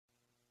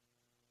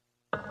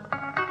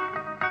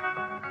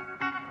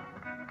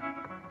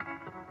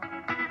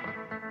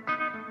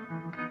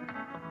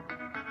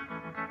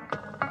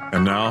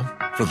And now,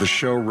 for the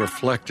show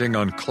reflecting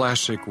on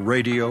classic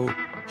radio,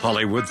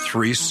 Hollywood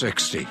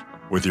 360,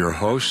 with your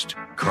host,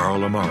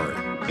 Carl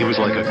Amari. He was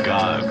like a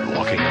god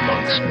walking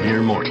amongst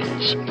mere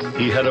mortals.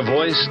 He had a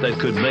voice that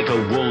could make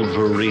a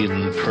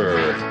wolverine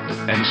purr,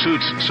 and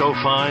suits so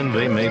fine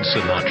they made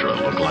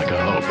Sinatra look like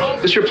a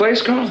hobo. This your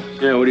place, Carl?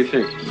 Yeah, what do you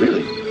think?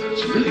 Really?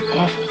 It's really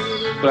awful.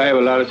 But I have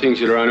a lot of things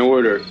that are on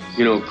order.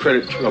 You know,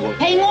 credit trouble.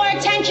 Pay more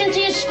attention to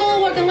your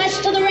schoolwork and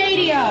less to the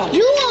radio.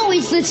 You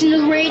always listen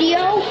to the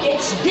radio.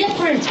 It's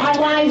different. Our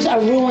lives are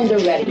ruined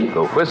already.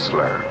 The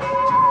Whistler.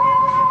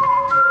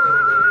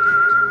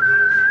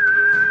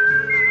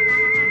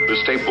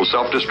 This tape will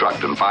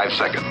self-destruct in 5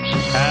 seconds.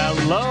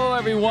 Hello,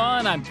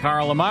 everyone. I'm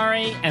Carl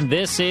Amari, and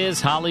this is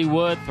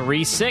Hollywood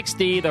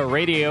 360, the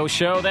radio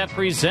show that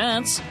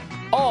presents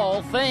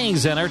all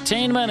things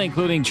entertainment,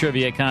 including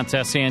trivia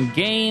contests and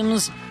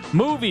games,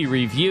 movie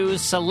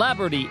reviews,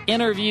 celebrity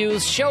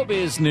interviews,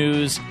 showbiz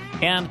news,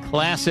 and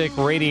classic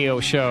radio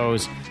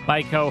shows.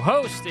 My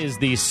co-host is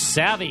the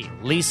savvy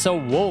Lisa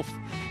Wolf.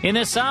 In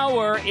this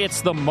hour,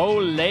 it's the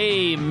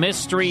Molle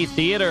Mystery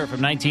Theater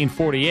from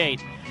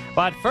 1948.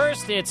 But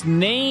first, it's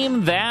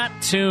Name That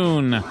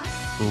Tune.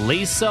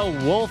 Lisa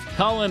Wolf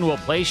Cullen will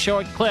play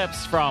short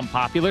clips from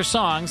popular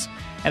songs,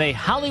 and a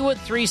Hollywood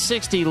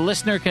 360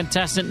 listener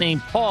contestant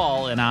named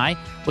Paul and I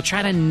will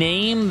try to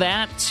name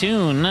that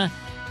tune.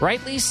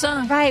 Right,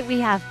 Lisa? Right, we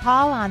have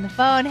Paul on the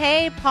phone.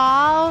 Hey,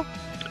 Paul.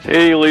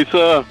 Hey,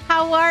 Lisa.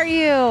 How are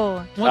you?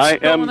 I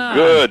am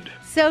good.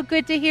 So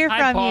good to hear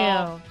from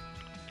Paul.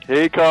 you.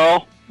 Hey,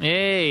 Carl.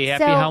 Hey,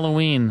 happy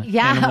Halloween.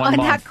 Yeah, in 1 month.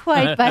 Not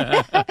quite,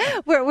 but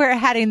we're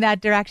heading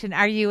that direction.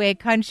 Are you a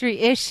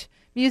country-ish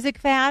music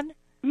fan?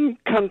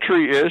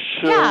 Country-ish,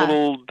 Yeah. a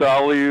little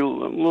dolly, a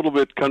little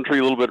bit country,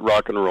 a little bit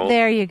rock and roll.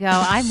 There you go.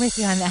 I'm with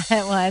you on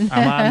that one.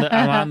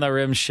 I'm on the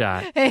rim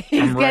shot.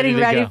 He's getting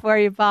ready for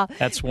you, Paul.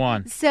 That's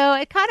one. So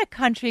it kind of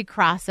country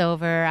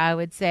crossover, I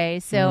would say.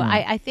 So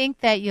I think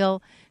that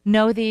you'll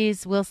know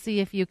these. We'll see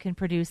if you can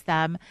produce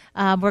them.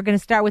 We're going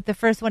to start with the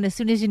first one. As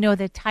soon as you know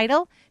the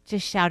title,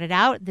 just shout it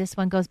out. This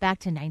one goes back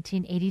to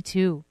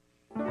 1982.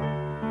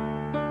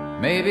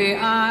 Maybe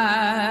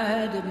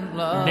I didn't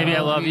love Maybe I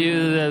love you.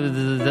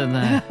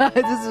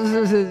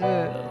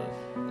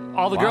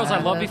 All the girls I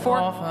loved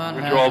before?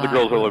 Which are all the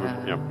girls I love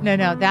before? Yeah.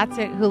 No, that's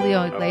it.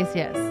 Julio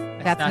Iglesias.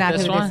 That's not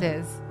this who one?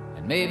 this is.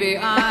 And maybe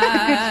Good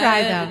I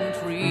try, though.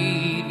 didn't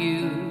treat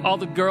you All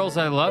the girls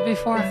I loved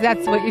before?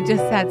 That's what you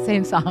just said.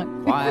 Same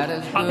song. quite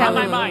as good. On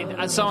my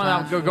mind. Someone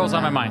else goes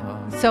on my mind.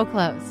 So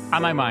close.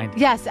 On my mind.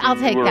 Yes, I'll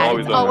take We're that.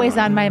 always It's on always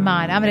my on my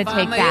mind. I'm going to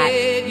take that.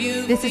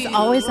 This is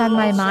Always on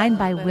My Mind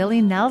by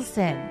Willie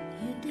Nelson.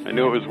 I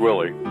knew it was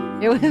Willie.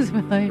 It was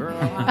Willie.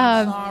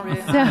 The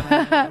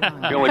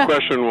only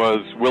question was,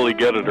 will he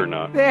get it or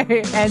not?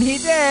 And he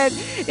did.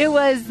 It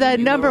was the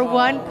number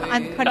one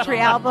country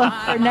album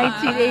for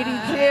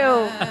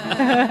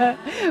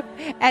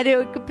 1982. And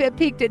it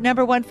peaked at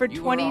number one for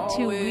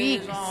 22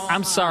 weeks.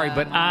 I'm sorry,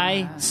 but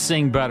I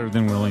sing better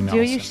than Willie Nelson.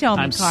 Do you? Show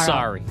me, I'm Carl.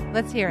 sorry.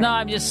 Let's hear it. No,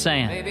 I'm just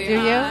saying. Do you?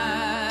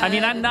 I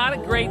mean, I'm not a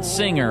great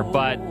singer,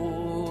 but...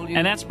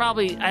 And that's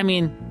probably... I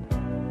mean...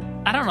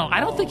 I don't know. I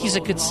don't think he's a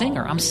good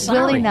singer. I'm sorry.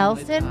 Willie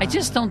Nelson? I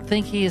just don't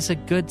think he is a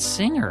good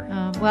singer.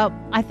 Well,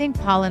 I think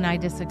Paul and I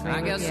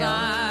disagree with you.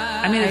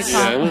 I mean, it's...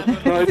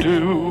 Yes, I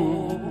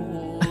do.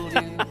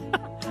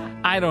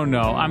 I don't know.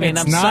 I mean,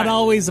 it's I'm not sorry.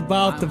 always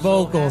about the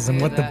vocals and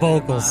what the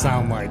vocals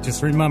sound like.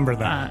 Just remember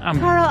that.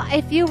 Carl,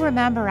 if you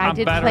remember, I I'm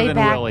did better play than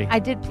back. Willie. I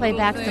did play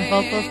back some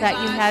vocals that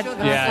you had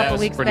a couple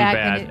weeks pretty back,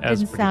 bad. and it That was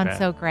didn't pretty sound bad.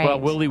 so great. Well,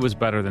 Willie was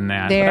better than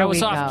that. There but I was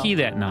we off go. key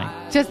that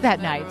night. Just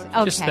that night.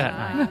 Okay. Just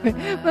that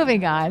night.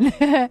 Moving on.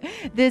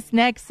 This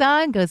next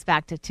song goes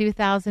back to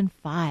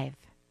 2005.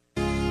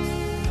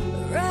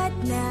 Right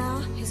now,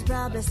 he's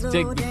probably slow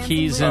Dig the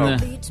keys in the...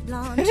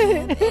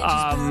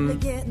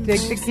 Dig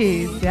the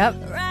keys. Yep.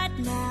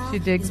 She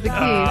digs the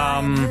keys.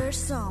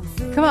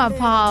 Come on,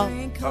 Paul.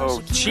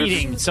 Oh,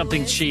 cheating.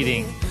 Something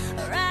cheating.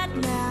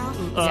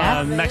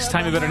 Yes. Next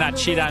time you better not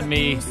cheat on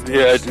me.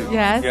 Yeah, I do.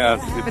 Yes.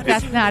 Yeah, But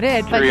that's not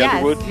it. But Carrie yes,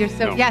 Underwood? you're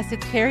so. No. Yes,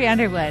 it's Carrie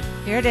Underwood.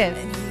 Here it is.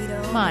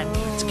 Come on.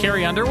 It's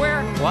Carrie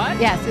Underwear? What?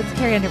 Yes, it's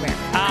Carrie Underwear.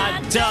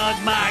 I dug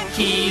my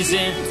keys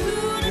in.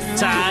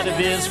 Tired of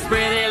this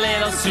pretty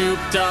little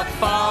souped-up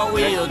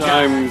four-wheel Next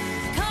drive. time,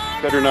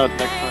 better not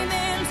next time.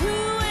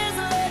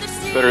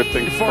 Better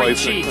think Before he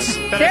twice. cheats.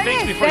 Better There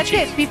think it is. before he That's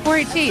cheats. it. Before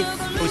he cheats.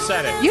 Who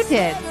said it? You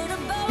did.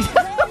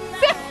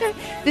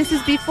 This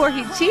is Before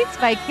He Cheats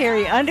by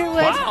Carrie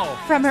Underwood Wow.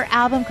 from her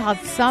album called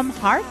Some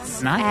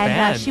Hearts. Not and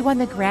bad. She won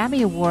the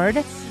Grammy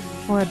Award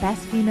for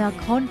Best Female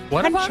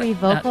What about Country it?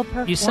 Vocal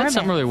Performance. You said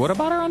something earlier. What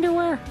about her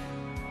underwear?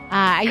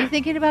 Are you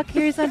thinking about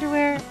Carrie's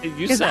underwear? You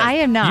Because said I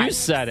am not. You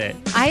said it.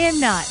 I am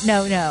not.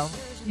 No.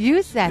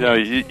 You said Yeah,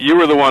 it. you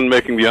were the one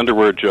making the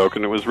underwear joke,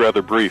 and it was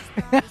rather brief.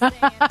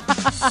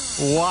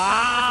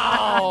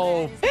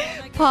 Wow.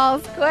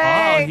 Paul's quick.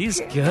 Oh, he's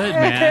good,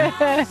 man.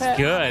 He's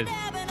good.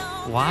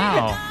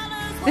 Wow.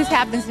 This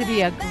happens to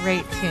be a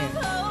great tune.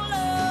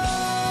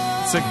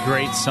 It's a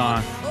great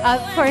song. Of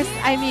course,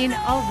 I mean,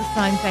 all the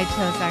songs I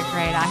chose are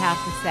great, I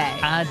have to say.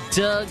 I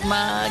dug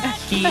my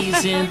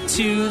keys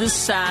into the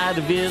side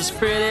of his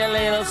pretty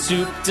little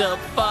souped-up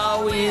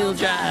four-wheel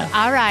drive.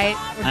 All right,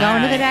 we're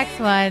going to the next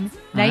one.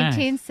 All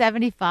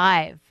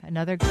 1975,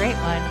 another great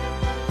one.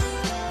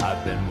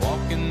 I've been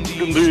walking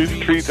these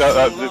streets.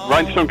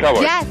 Rhinestone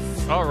Cowboy. Yes.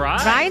 All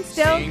right.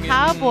 Rhinestone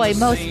Cowboy,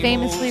 most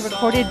famously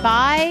recorded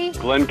by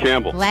Glenn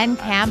Campbell. Glenn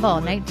Campbell,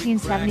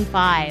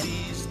 1975.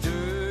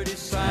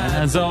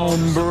 As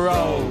on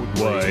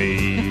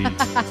Broadway.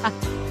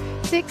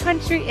 Is it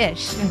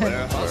country-ish?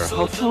 Where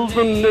hustle's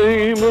the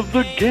name of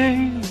the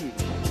game.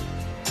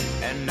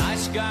 And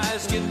nice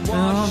guys get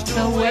washed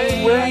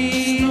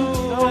away.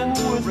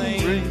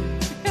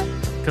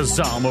 Cause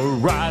I'm a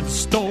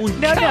rhinestone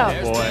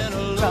cowboy.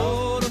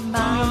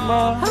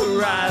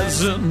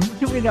 Horizon.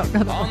 We don't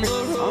know the words.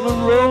 On the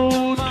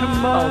road to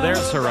my... Oh,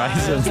 there's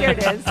Horizon. Here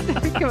it is.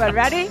 Come on,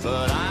 ready?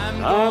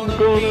 I'm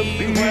gonna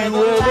be where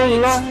the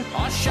light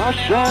are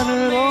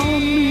shining on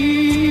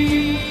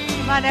me.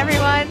 Come on,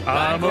 everyone.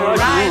 I'm a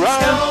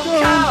Rhinestone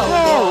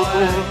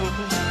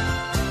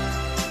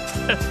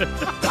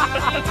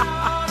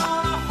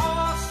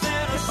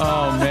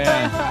Oh,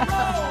 man.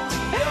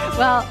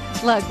 Well,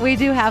 look, we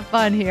do have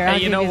fun here. Hey, I'll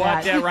you give know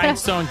what? That That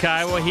Rhinestone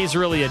Cowboy, he's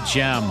really a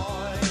gem.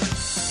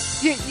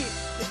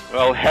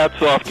 Well,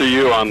 hats off to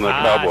you on the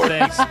cowboy.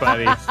 Thanks,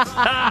 buddy.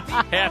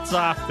 Hats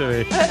off to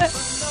me.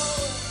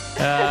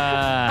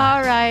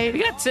 All right.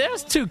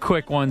 There's two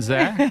quick ones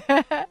there.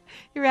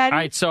 You ready? All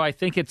right, so I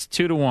think it's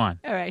 2-1.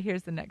 All right,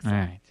 here's the next All one.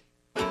 right.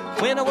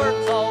 When the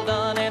work's all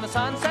done and the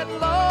sunset low,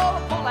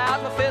 I pull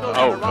out my fiddle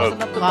Oh, and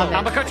rosin up the love bowl. it.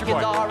 I'm a country boy.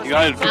 You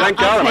guys, thank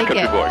God I'm a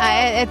country boy.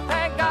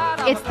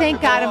 It's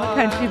Thank God I'm a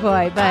Country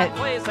Boy, but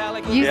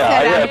you Yeah, said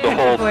I I'm a had the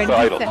country whole boy. And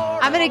title. you said,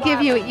 I'm going to give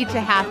you each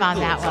a half on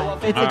that one.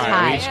 It's All a right,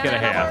 tie. we each get a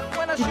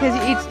half. Because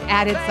you each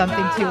added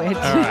something to it.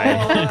 All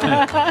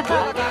right.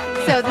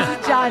 So this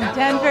is John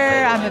Denver.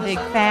 I'm a big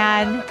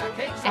fan.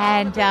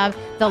 And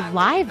the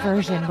live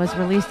version was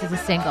released as a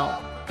single.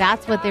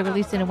 That's what they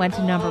released, and it went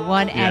to number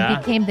 1 and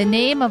became the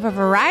name of a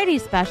variety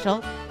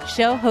special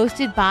show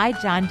hosted by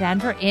John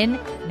Denver in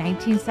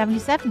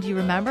 1977. Do you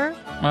remember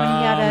when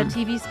he had a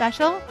TV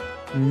special?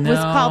 No. It was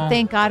called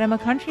Thank God I'm a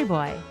Country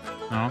Boy.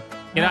 No.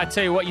 You know, I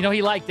tell you what,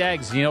 he liked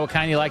eggs. You know what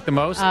kind he liked the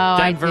most? Oh,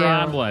 Denver I do.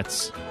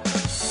 omelets.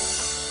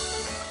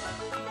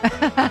 Well,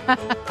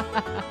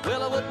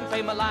 I wouldn't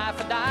pay my life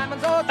for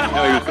diamonds or You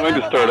know, he was going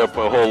to start up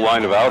a whole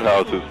line of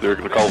outhouses. They're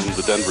going to call them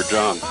the Denver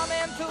John.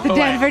 The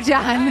Denver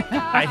John.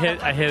 I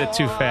hit it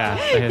too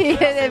fast. He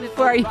hit it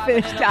before he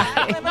finished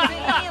talking.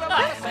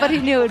 But he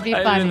knew it would be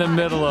I funny. in the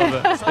middle of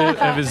it,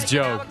 of his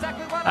joke.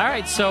 All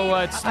right, so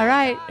it's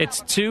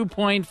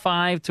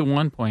 2.5 to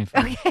 1.5.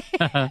 Okay.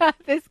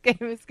 This game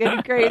is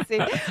getting crazy.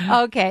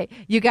 Okay,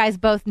 you guys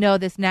both know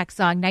this next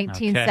song,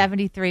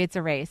 1973. It's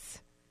a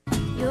race.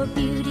 Your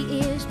beauty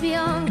is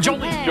beyond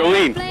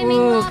Jolene.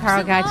 Ooh,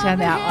 Carl got you on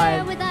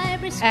that one.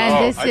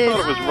 And this I is. thought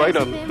it was right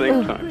on the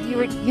same time.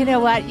 You know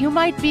what? You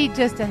might be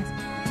just a.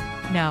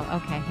 No,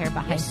 okay, here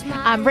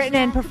behind. Written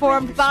and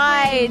performed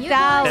by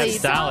Dolly.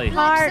 That's Dolly.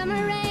 Parton.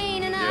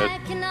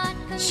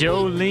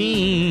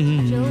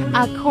 Jolene.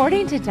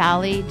 According to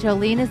Dolly,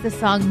 Jolene is the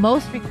song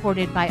most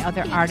recorded by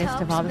other artists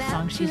of all the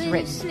songs she's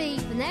written.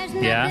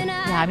 Yeah?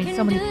 Yeah, I mean,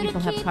 so many people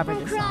have covered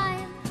this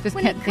song. Just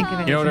can't think of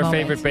it. You know at what the her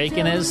moment. favorite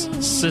bacon is?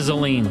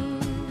 Sizzling.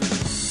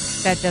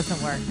 That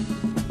doesn't work.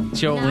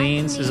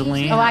 Jolene,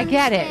 Sizzling. Oh, I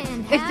get it.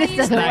 It just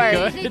doesn't not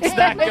work. good? It's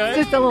not good? It's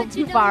just a little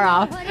too far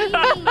off.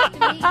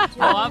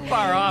 Well, I'm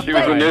far off. She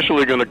was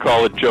initially going to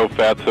call it Joe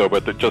Fatso,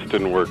 but it just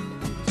didn't work.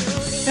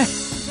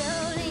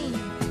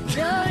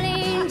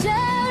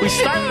 We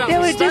started out, It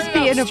would just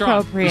be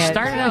inappropriate. We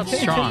started out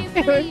strong.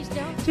 It would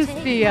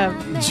just be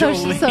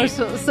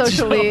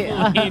socially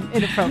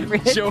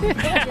inappropriate. Joe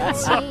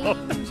Fatso.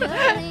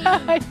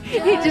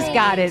 He just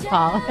got it,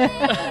 Paul.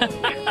 It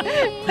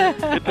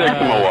takes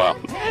him a while.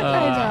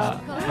 I know.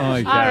 Oh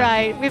my God. All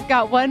right, we've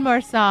got one more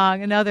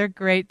song, another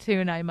great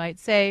tune, I might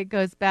say. It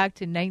goes back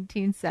to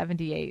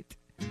 1978.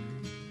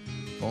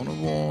 On a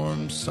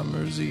warm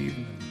summer's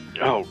evening,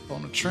 Oh.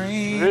 on a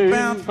train Hey,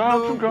 bound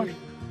bound for for Broadway,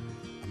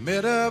 I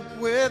met up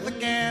with a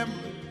gambler.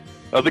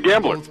 The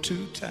Gambler. Both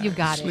too tired You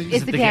got to it. sleep.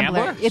 It's the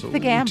Gambler. It's the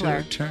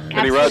Gambler.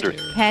 Kenny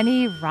Rogers.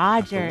 Kenny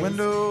Rogers.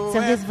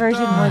 So his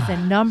version was a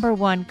number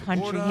 1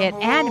 country hit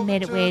and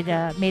made its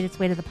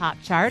way to the pop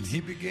charts.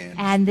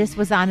 And this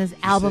was on his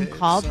album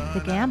called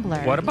The Gambler.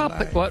 What about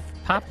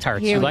Pop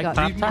Tarts? Here You we like go.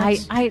 Pop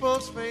Tarts? I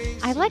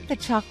like the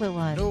chocolate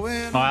one. Oh,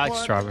 I like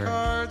strawberry.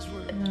 No,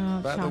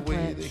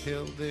 chocolate.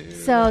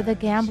 So The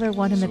Gambler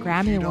won him the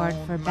Grammy Award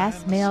for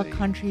Best Male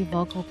Country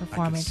Vocal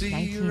Performance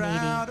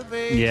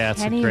 1980. Yeah,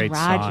 it's Kenny a great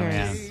Rogers. song,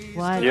 man.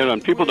 What? Yeah,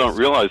 and people don't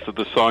realize that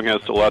the song has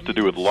a lot to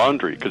do with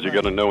laundry, because you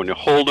got to know when you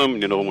hold them,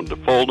 you know when to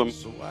fold them.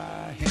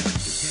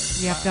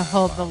 You have to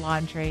hold the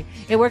laundry.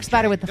 It works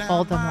better with the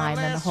fold 'em line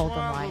than the hold 'em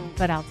line,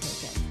 but I'll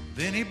take it.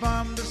 Then he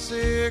bummed a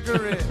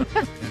cigarette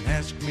and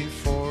asked me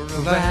for a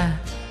light.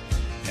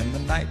 And the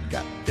night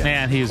got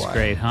Man, he was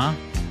great, huh?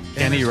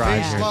 Kenny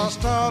Rogers.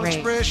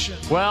 Great.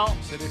 Well,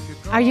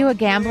 Are you a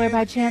gambler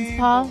by chance,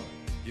 Paul?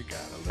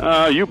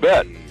 You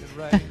bet.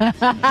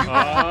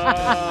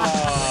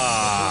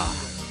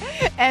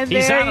 And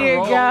He's there on a you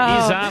roll. go.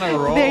 He's on a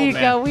roll, There you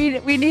man. go.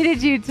 We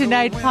needed you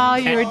tonight, Paul.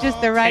 You were just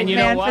the right and you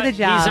know man what? for the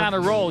job. He's on a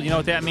roll. You know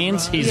what that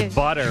means? He's Yeah.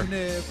 butter.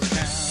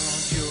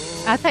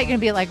 I thought you were going to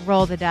be like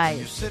roll the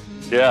dice.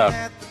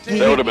 Yeah,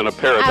 that would have been a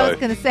paradise. I was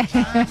going to say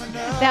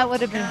that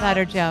would have been a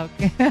better joke.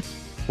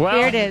 Well,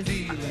 Here it is.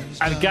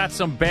 I've got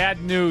some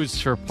bad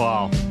news for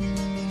Paul.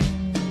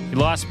 He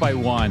lost by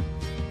 1.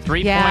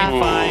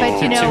 3.5 But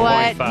to you know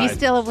what? 2.5. He's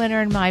still a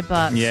winner in my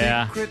book.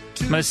 Yeah. I'm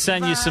going to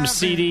send you some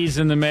CDs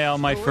in the mail,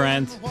 my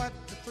friend.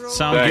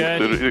 Sound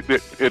Thanks.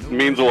 good? It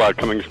means a lot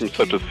coming from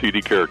such a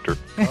seedy character.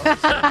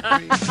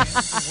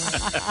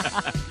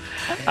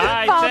 All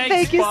right, Paul, thanks,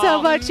 thank you so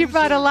Paul. much. You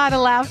brought a lot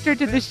of laughter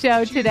to the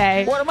show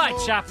today. What am I,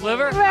 chopped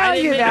liver? Well, I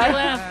didn't you make know, you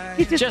laugh.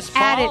 he just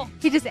Paul? added.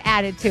 He just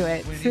added to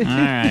it. All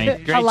right.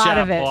 Great a lot job,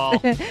 of it. Paul.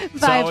 It's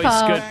Bye, always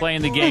Paul. good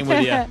playing the game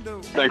with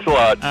you. Thanks a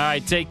lot. All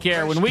right, take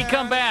care. When we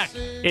come back,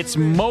 it's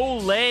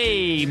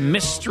Molle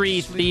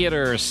Mystery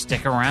Theater.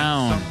 Stick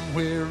around.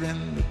 Somewhere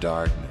in the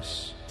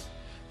darkness,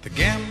 the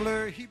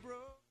gambler he broke.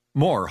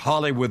 More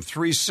Hollywood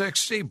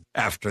 360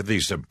 after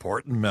these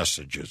important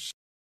messages.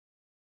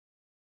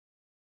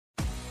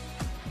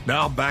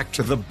 Now back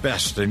to the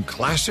best in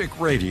classic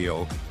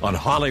radio on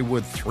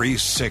Hollywood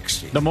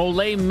 360. The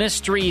Molle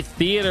Mystery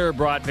Theater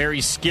brought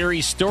very scary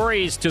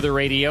stories to the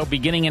radio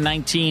beginning in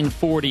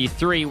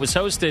 1943. It was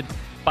hosted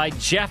by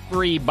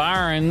Jeffrey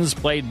Barnes,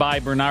 played by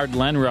Bernard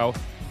Lenrow.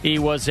 He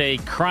was a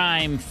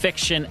crime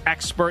fiction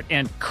expert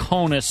and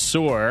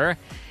connoisseur.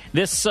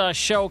 This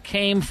show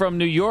came from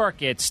New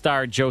York. It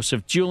starred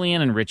Joseph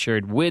Julian and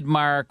Richard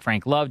Widmark,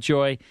 Frank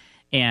Lovejoy,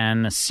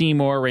 and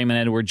Seymour, Raymond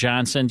Edward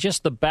Johnson.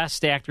 Just the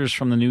best actors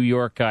from the New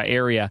York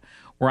area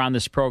were on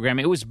this program.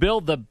 It was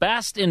billed the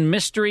best in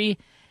mystery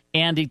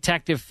and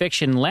detective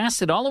fiction.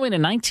 Lasted all the way to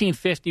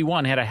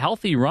 1951. Had a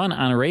healthy run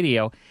on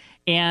radio.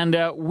 And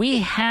we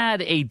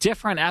had a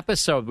different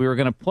episode we were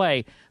going to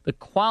play. The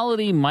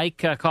quality,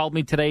 Mike called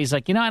me today. He's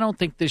like, I don't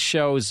think this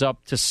show is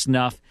up to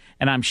snuff.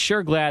 And I'm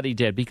sure glad he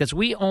did, because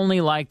we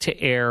only like to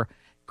air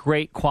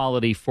great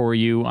quality for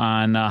you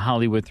on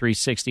Hollywood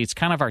 360. It's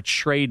kind of our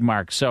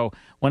trademark. So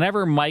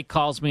whenever Mike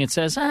calls me and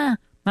says,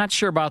 not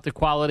sure about the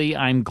quality,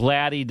 I'm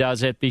glad he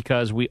does it,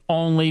 because we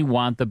only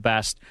want the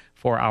best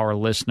for our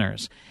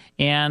listeners.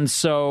 And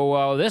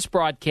so this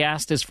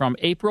broadcast is from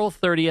April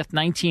 30th,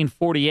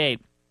 1948.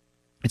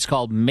 It's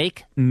called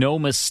Make No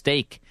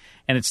Mistake,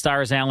 and it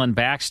stars Alan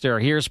Baxter.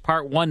 Here's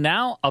part 1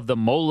 now of the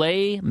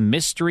Molle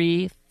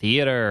Mystery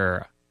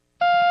Theater.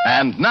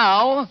 And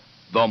now,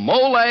 the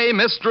Molle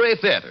Mystery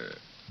Theater,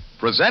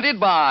 presented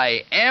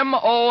by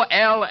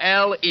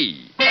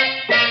M-O-L-L-E.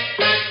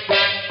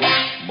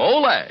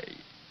 Molle,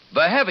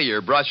 the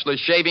heavier brushless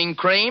shaving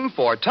cream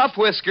for tough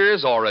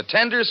whiskers or a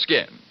tender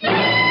skin.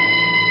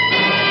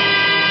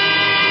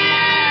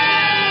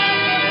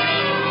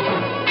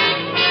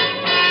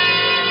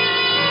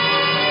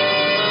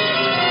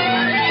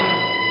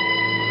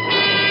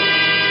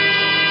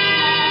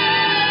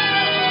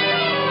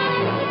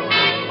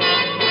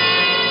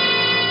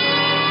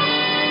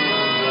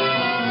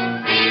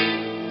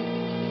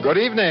 Good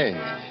evening.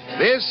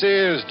 This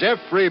is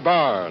Jeffrey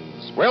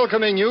Barnes,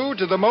 welcoming you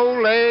to the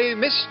Molle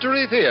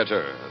Mystery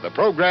Theater, the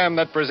program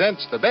that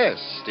presents the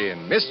best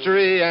in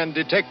mystery and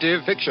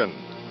detective fiction.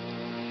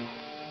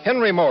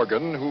 Henry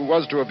Morgan, who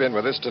was to have been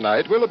with us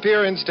tonight, will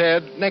appear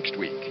instead next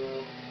week.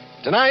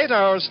 Tonight,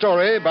 our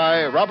story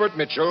by Robert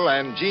Mitchell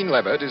and Gene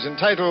Levitt is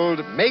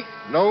entitled Make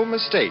No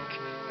Mistake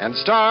and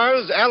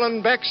stars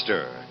Alan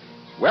Baxter,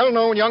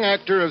 well-known young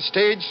actor of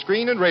stage,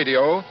 screen, and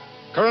radio,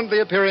 currently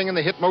appearing in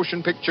the hit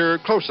motion picture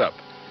Close Up,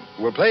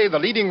 who will play the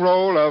leading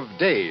role of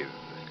Dave.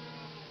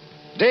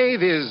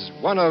 Dave is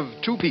one of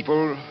two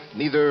people,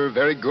 neither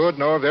very good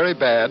nor very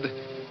bad,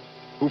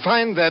 who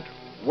find that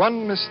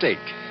one mistake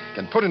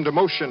can put into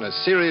motion a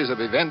series of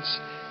events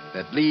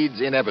that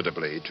leads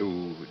inevitably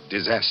to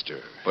disaster.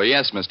 Well,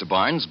 yes, Mr.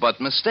 Barnes,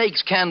 but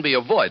mistakes can be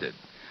avoided.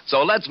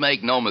 So let's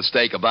make no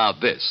mistake about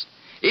this.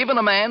 Even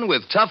a man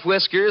with tough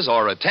whiskers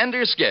or a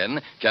tender skin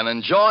can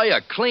enjoy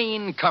a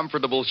clean,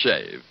 comfortable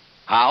shave.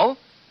 How?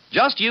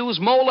 Just use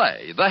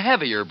Molle, the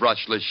heavier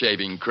brushless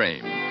shaving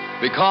cream.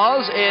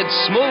 Because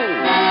it's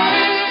smooth.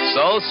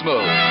 So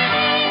smooth.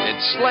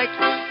 It's slick.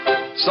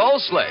 So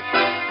slick.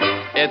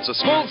 It's a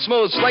smooth,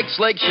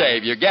 slick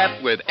shave you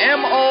get with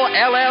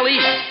M-O-L-L-E.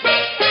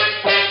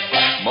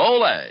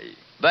 Molle,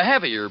 the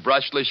heavier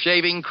brushless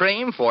shaving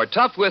cream for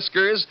tough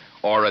whiskers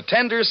or a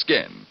tender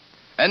skin.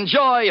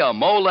 Enjoy a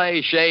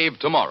Molle shave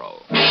tomorrow.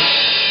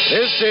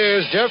 This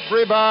is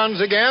Jeffrey Barnes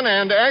again,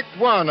 and Act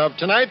 1 of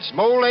tonight's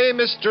Molle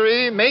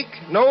Mystery, Make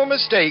No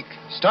Mistake,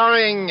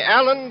 starring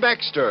Alan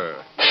Baxter.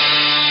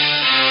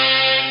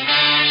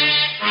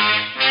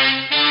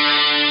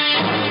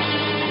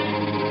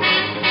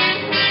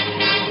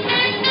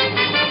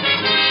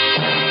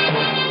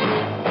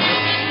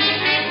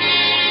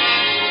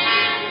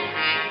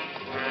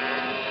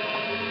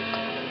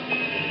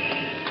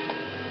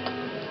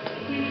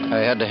 I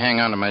had to hang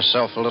on to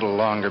myself a little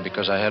longer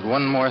because I had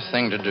one more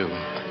thing to do.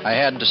 I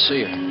had to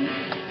see her.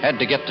 Had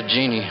to get to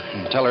Jeannie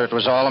and tell her it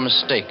was all a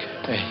mistake.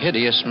 A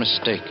hideous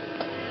mistake.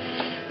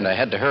 And I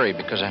had to hurry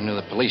because I knew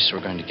the police were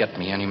going to get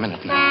me any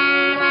minute now.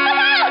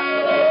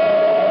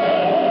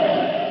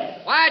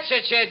 Watch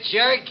it, you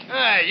jerk.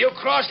 Hey, you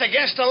crossed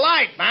against the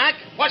light, Mac.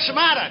 What's the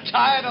matter?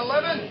 Tired of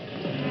living?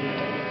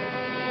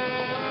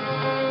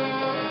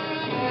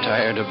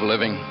 Tired of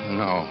living?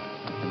 No.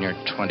 When you're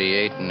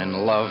 28 and in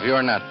love,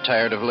 you're not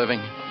tired of living.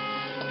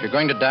 If you're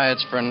going to die,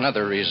 it's for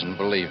another reason,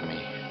 believe me.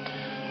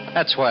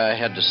 That's why I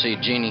had to see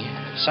Jeannie.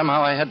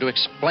 Somehow I had to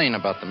explain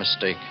about the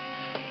mistake.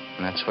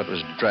 And that's what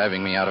was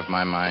driving me out of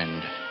my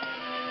mind.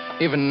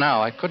 Even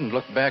now, I couldn't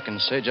look back and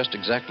say just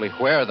exactly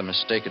where the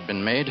mistake had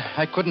been made.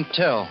 I couldn't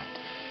tell.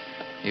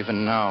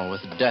 Even now,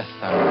 with death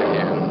on my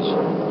hands.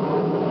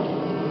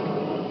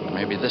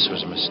 Maybe this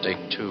was a mistake,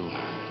 too.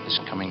 This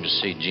coming to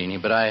see Jeannie,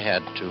 but I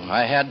had to.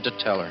 I had to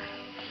tell her.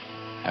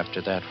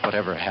 After that,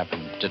 whatever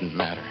happened didn't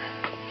matter.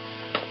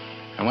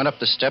 I went up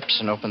the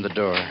steps and opened the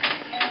door.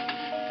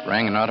 It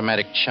rang an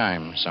automatic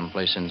chime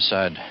someplace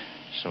inside,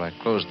 so I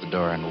closed the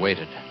door and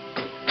waited.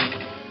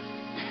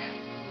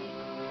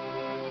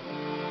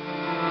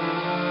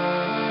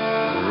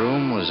 The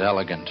room was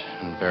elegant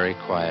and very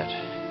quiet.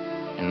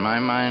 In my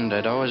mind,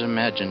 I'd always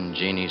imagined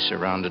Jeannie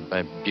surrounded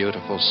by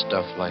beautiful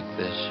stuff like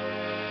this.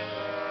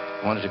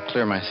 I wanted to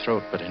clear my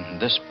throat, but in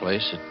this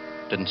place, it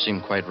didn't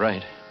seem quite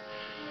right.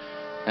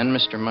 Then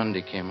Mr.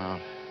 Mundy came out.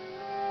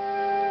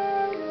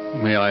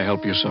 May I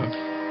help you, sir?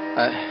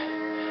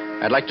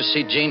 I'd like to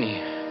see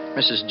Jeannie,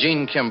 Mrs.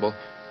 Jean Kimball.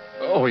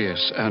 Oh,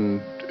 yes. And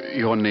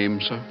your name,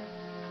 sir?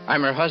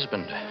 I'm her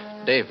husband,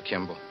 Dave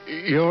Kimball.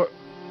 You're...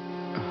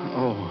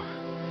 Oh,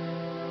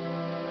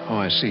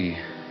 I see.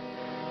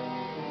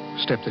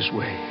 Step this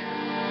way.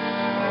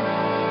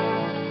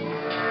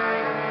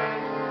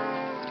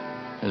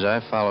 As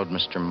I followed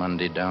Mr.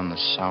 Mundy down the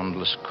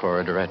soundless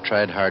corridor, I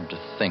tried hard to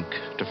think,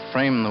 to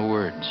frame the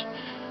words,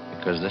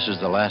 because this is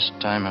the last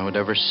time I would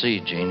ever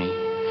see Jeannie.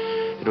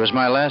 It was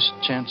my last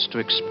chance to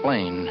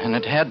explain, and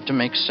it had to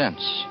make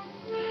sense.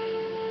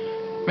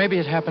 Maybe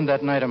it happened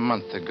that night a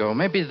month ago.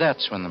 Maybe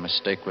that's when the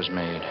mistake was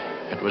made.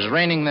 It was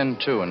raining then,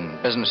 too,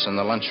 and business in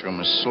the lunchroom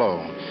was slow.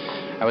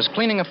 I was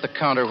cleaning up the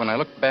counter when I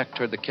looked back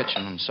toward the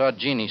kitchen and saw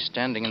Jeannie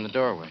standing in the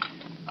doorway.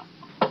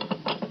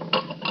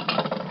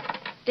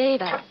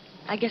 Dave,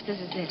 I guess this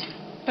is it.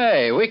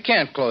 Hey, we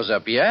can't close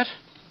up yet.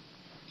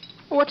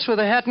 What's with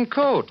the hat and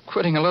coat?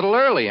 Quitting a little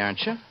early,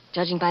 aren't you?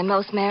 Judging by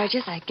most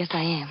marriages, I guess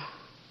I am.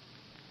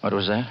 What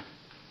was that?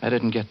 I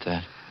didn't get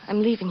that.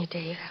 I'm leaving you,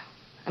 Dave.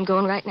 I'm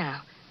going right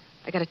now.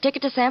 I got a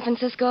ticket to San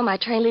Francisco, and my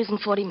train leaves in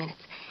 40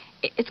 minutes.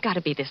 It's got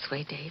to be this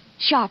way, Dave.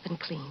 Sharp and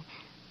clean.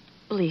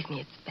 Believe me,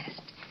 it's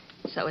best.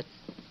 So it's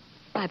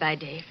bye-bye,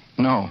 Dave.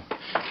 No,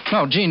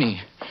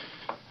 Jeannie.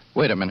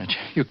 Wait a minute.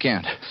 You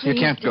can't. Please,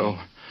 you can't Dave. go.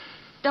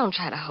 Don't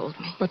try to hold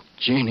me. But,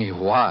 Jeannie,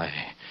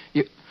 why?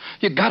 You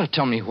got to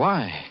tell me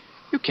why.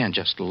 You can't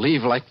just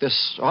leave like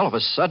this all of a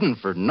sudden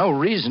for no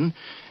reason.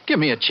 Give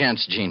me a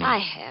chance, Jeannie. I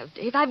have,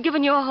 Dave. I've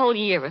given you a whole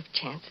year of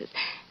chances.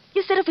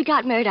 You said if we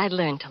got married, I'd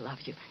learn to love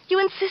you. You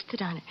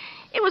insisted on it.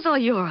 It was all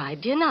your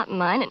idea, not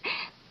mine. And,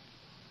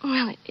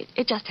 well,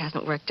 it just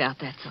hasn't worked out,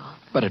 that's all.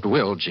 But it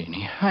will,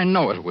 Jeannie. I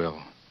know it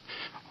will.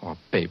 Oh,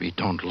 baby,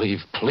 don't leave.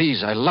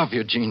 Please, I love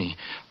you, Jeannie.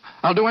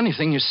 I'll do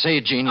anything you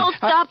say, Jeannie. Oh,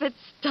 stop it.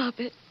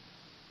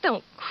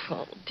 Don't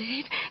crawl,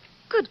 Dave.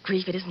 Good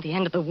grief, it isn't the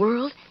end of the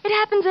world. It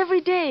happens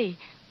every day.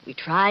 We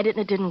tried it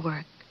and it didn't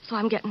work, so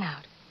I'm getting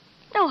out.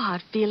 No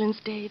hard feelings,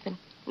 Dave, and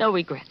no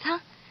regrets, huh?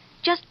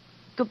 Just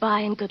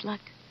goodbye and good luck,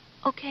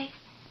 okay?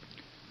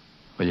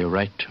 Will you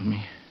write to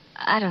me?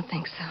 I don't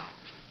think so.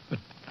 But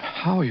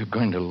how are you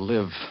going to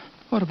live?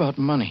 What about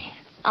money?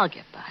 I'll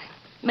get by.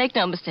 Make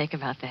no mistake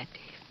about that,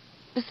 Dave.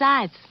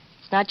 Besides,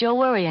 it's not your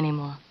worry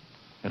anymore.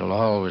 It'll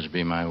always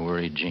be my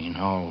worry, Jean,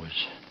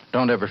 always.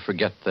 Don't ever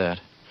forget that.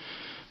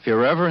 If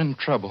you're ever in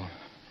trouble,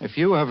 if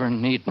you ever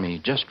need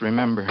me, just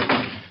remember...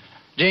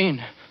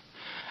 Jean!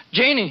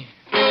 Jeannie!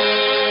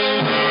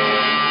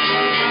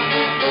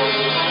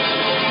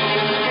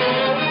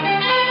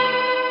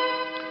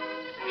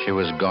 She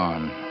was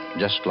gone,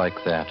 just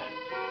like that.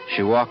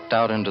 She walked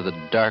out into the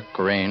dark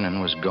rain and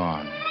was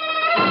gone.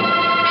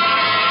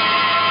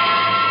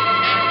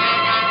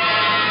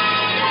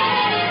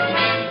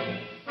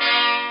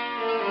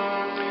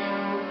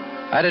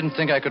 I didn't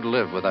think I could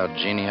live without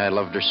Jeannie. I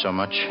loved her so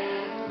much.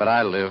 But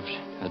I lived.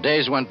 The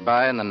days went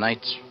by and the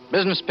nights.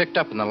 Business picked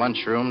up in the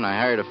lunchroom, and I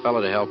hired a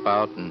fellow to help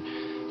out,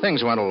 and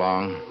things went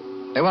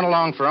along. They went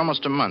along for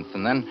almost a month,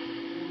 and then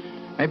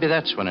maybe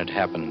that's when it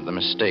happened, the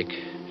mistake,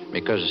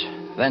 because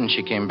then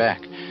she came back.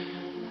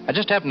 I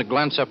just happened to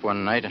glance up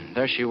one night, and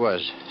there she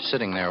was,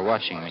 sitting there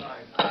watching me.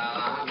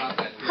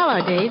 Hello,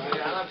 Dave.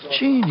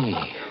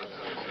 Jeannie.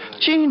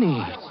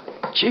 Jeannie.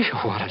 Gee,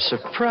 what a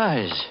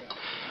surprise.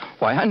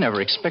 Why, I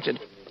never expected...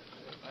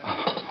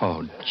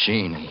 Oh,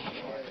 Jeannie.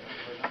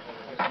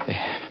 Hey,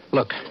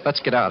 look, let's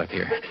get out of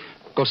here.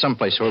 Go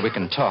someplace where we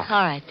can talk.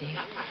 All right, Dave.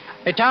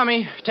 Hey,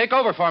 Tommy, take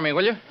over for me,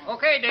 will you?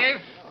 Okay, Dave.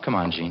 Come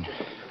on, Jean.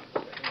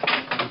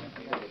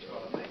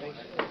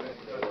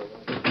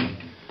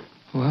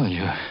 Well,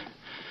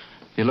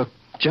 you look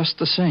just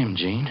the same,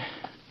 Jean.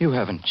 You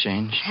haven't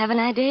changed. Haven't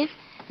I, Dave?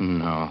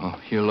 No,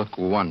 you look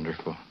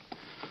wonderful.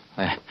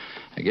 I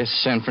guess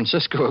San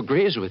Francisco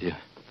agrees with you.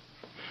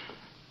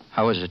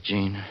 How is it,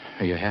 Jean?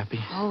 Are you happy?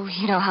 Oh,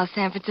 you know how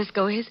San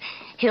Francisco is.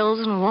 Hills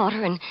and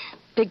water and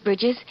big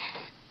bridges.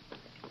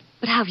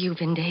 But how have you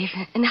been, Dave?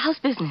 And how's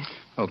business?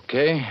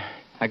 Okay.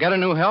 I got a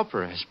new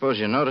helper, I suppose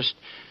you noticed.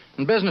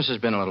 And business has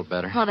been a little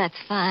better. Oh, that's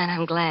fine.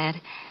 I'm glad.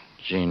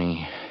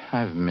 Jeannie,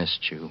 I've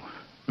missed you.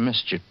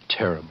 Missed you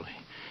terribly.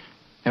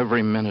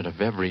 Every minute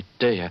of every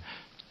day.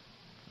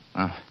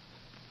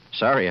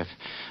 Sorry,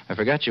 I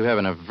forgot you have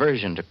an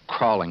aversion to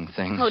crawling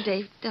things. Oh,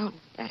 Dave, don't.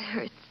 That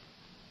hurts.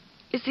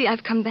 You see,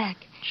 I've come back.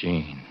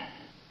 Jean.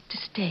 To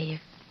stay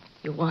if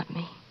you want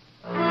me.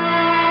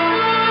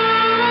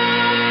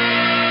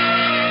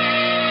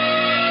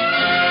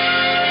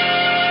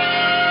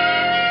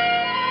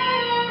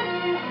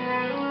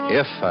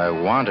 If I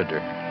wanted her,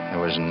 there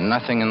was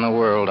nothing in the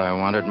world I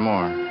wanted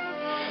more.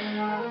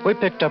 We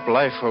picked up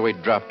life where we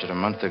dropped it a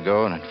month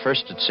ago, and at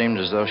first it seemed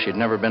as though she'd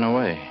never been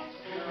away.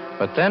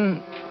 But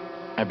then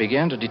I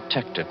began to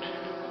detect it,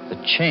 the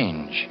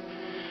change.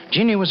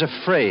 Jeannie was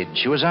afraid.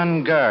 She was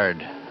on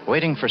guard,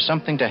 waiting for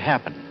something to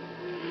happen.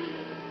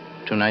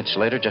 2 nights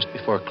later, just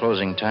before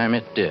closing time,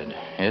 it did.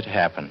 It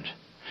happened.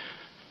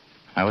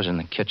 I was in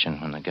the kitchen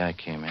when the guy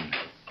came in.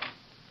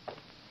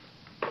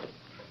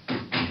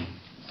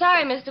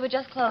 Sorry, mister, we're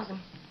just closing.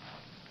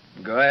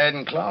 Go ahead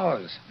and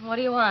close. What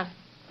do you want?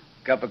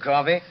 Cup of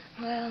coffee?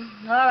 Well,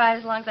 all right,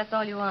 as long as that's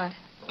all you want.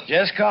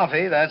 Just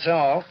coffee, that's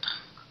all.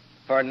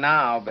 For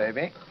now,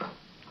 baby.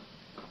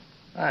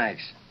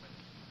 Thanks.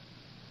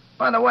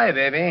 By the way,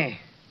 baby,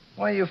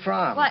 where are you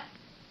from? What?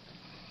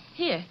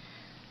 Here.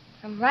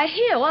 I'm right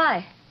here.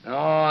 Why?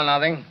 Oh,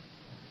 nothing.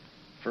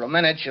 For a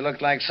minute, you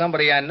looked like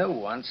somebody I knew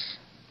once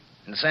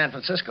in San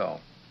Francisco.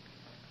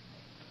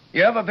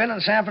 You ever been in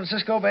San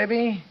Francisco,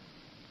 baby?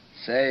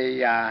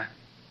 Say,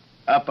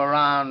 up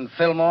around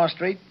Fillmore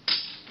Street?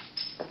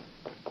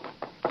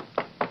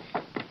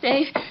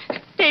 Dave,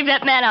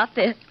 that man out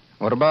there.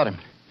 What about him?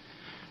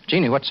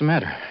 Jeannie, what's the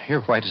matter?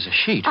 You're white as a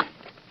sheet.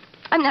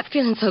 I'm not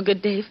feeling so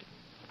good, Dave.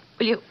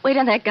 Will you wait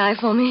on that guy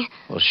for me?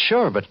 Well,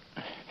 sure, but...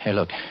 Hey,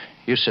 look,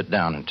 you sit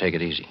down and take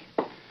it easy.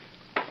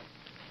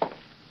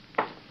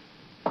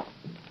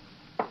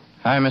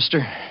 Hi,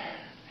 mister.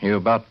 You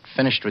about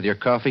finished with your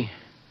coffee?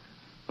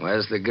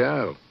 Where's the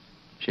girl?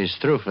 She's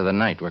through for the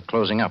night. We're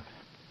closing up.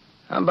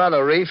 How about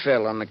a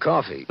refill on the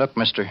coffee? Look,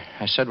 mister,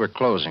 I said we're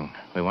closing.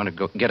 We want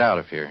to get out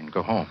of here and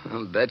go home.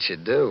 I'll bet you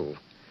do.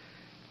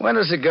 Where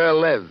does the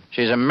girl live?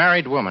 She's a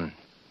married woman.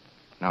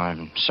 Now,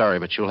 I'm sorry,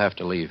 but you'll have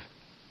to leave.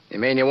 You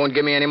mean you won't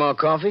give me any more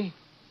coffee?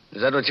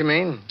 Is that what you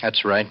mean?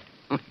 That's right.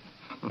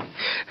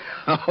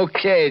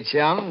 Okay,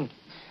 chum.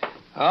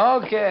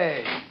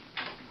 Okay.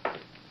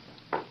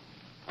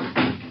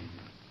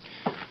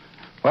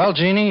 Well,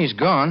 Jeannie, he's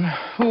gone.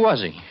 Who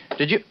was he?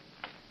 Did you...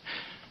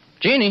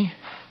 Jeannie?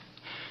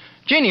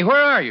 Jeannie,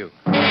 where are you?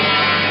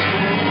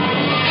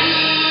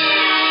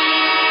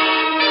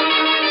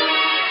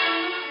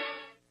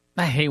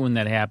 I hate when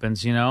that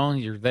happens, you know.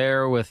 You're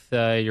there with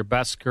your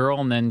best girl,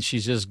 and then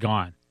she's just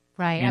gone.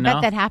 Right. I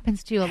bet that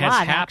happens to you a lot,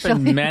 Has happened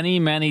actually. many,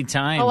 many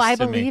times. Oh, I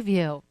to believe me.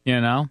 you. You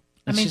know?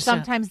 I mean,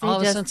 sometimes they all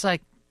of a just sudden it's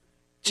like,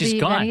 she's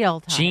leave gone. any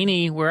old time.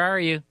 Jeannie, where are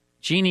you?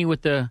 Jeannie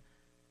with the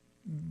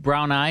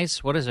brown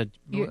eyes. What is it?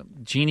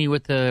 Jeannie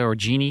with the, or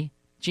Jeannie?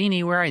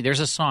 Jeannie, where are you?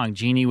 There's a song,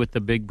 Jeannie with the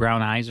big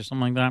brown eyes or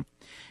something like that.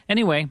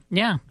 Anyway,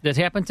 yeah, that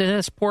happened to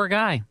this poor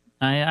guy.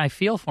 I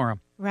feel for him.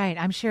 Right.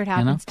 I'm sure it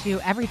happens to you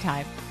every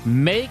time.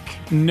 Make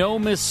No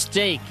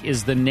Mistake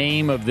is the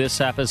name of this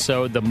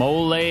episode. The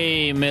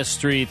Molle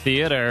Mystery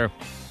Theater,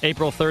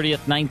 April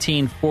 30th,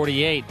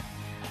 1948.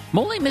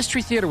 Molle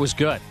Mystery Theater was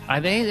good.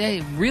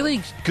 They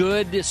really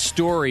good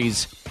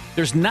stories.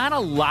 There's not a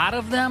lot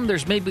of them.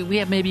 We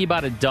have maybe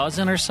about a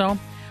dozen or so. All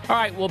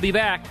right, we'll be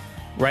back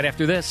right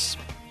after this.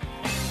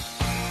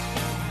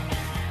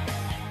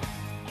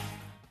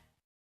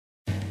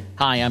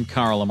 Hi, I'm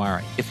Carl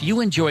Amari. If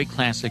you enjoy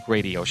classic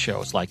radio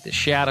shows like The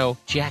Shadow,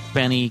 Jack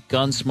Benny,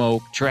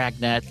 Gunsmoke,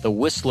 Dragnet, The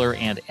Whistler,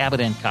 and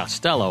Abbott and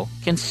Costello,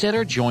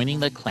 consider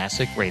joining the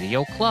Classic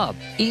Radio Club.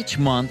 Each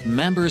month,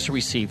 members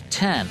receive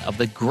 10 of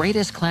the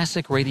greatest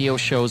classic radio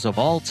shows of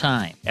all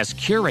time. As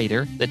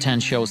curator, the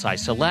 10 shows I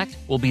select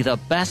will be the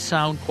best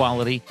sound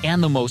quality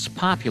and the most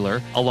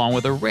popular, along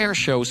with a rare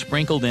show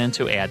sprinkled in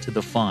to add to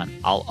the fun.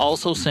 I'll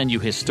also send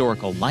you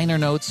historical liner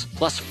notes,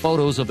 plus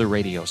photos of the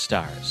radio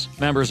stars.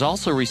 Members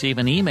also receive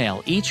an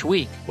email each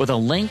week with a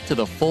link to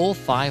the full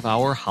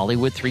 5-hour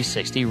Hollywood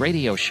 360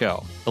 radio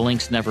show. The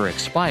links never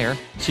expire,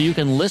 so you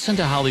can listen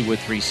to Hollywood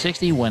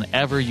 360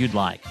 whenever you'd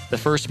like. The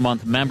first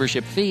month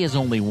membership fee is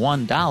only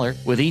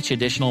 $1, with each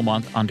additional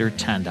month under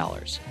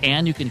 $10.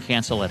 And you can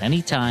cancel at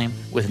any time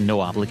with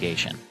no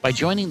obligation. By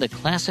joining the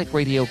Classic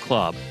Radio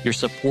Club, you're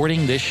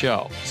supporting this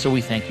show, so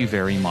we thank you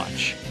very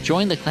much.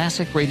 Join the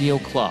Classic Radio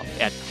Club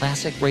at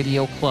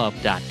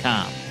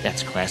classicradioclub.com.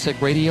 That's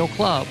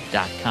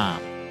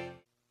classicradioclub.com.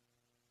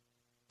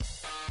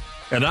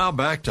 And now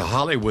back to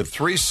Hollywood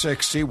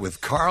 360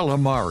 with Carl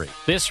Amari.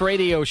 This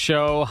radio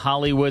show,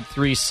 Hollywood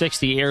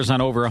 360, airs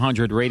on over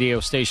 100 radio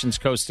stations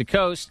coast to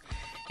coast.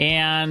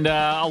 And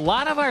a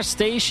lot of our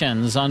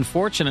stations,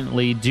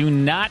 unfortunately, do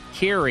not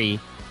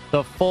carry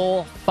the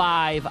full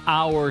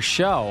 5-hour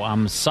show,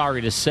 I'm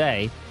sorry to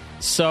say.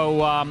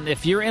 So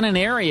if you're in an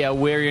area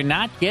where you're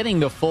not getting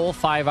the full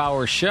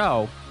 5-hour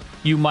show,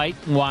 you might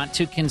want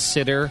to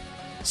consider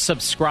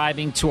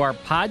subscribing to our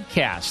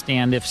podcast.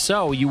 And if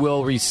so, you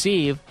will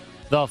receive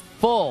the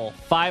full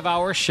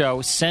 5-hour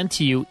show sent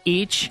to you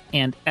each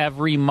and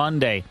every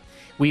Monday.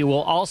 We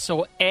will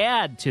also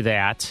add to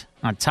that,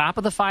 on top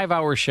of the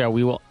 5-hour show,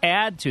 we will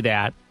add to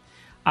that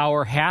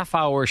our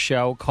half-hour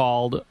show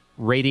called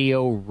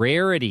Radio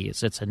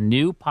Rarities. It's a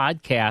new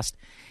podcast,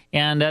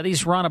 and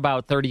these run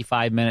about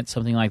 35 minutes,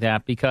 something like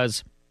that,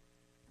 because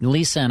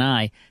Lisa and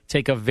I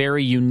take a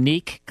very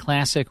unique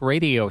classic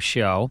radio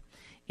show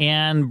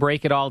and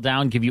break it all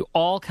down, give you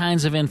all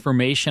kinds of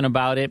information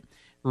about it.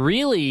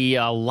 Really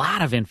a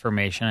lot of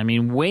information. I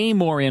mean, way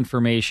more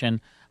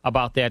information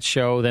about that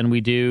show than we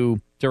do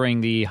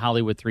during the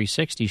Hollywood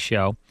 360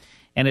 show.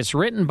 And it's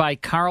written by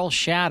Carl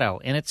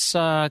Shadow, and it's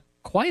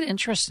quite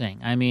interesting.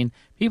 I mean,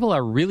 people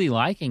are really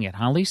liking it,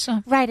 huh,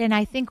 Lisa? Right, and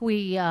I think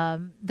we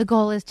the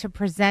goal is to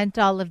present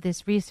all of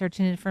this research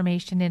and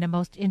information in a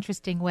most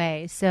interesting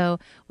way. So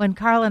when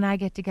Carl and I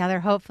get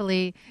together,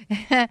 hopefully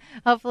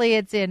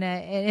it's in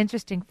an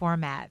interesting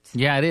format.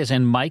 Yeah, it is.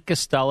 And Mike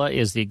Costella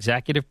is the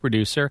executive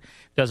producer,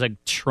 does a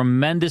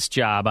tremendous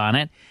job on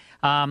it.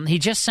 He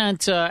just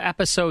sent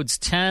episodes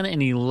 10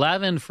 and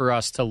 11 for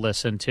us to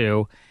listen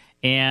to,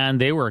 and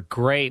they were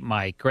great,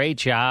 Mike. Great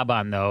job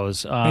on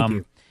those. Thank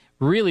you.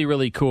 Really,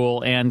 really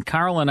cool. And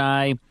Carl and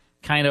I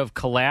kind of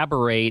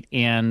collaborate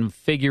and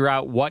figure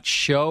out what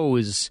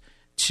shows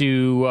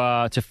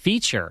to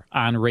feature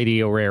on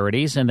Radio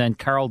Rarities. And then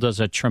Carl does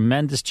a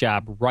tremendous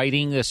job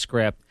writing the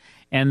script.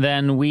 And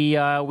then we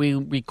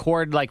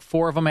record like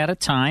 4 of them at a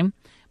time.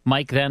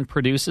 Mike then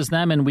produces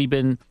them, and we've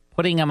been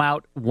putting them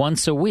out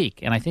once a week.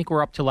 And I think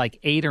we're up to like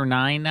 8 or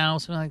 9 now,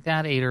 something like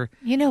that. 8 or...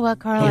 You know what,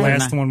 Carl? The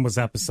last one was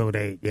episode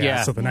 8.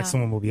 Yeah. So the next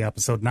one will be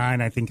episode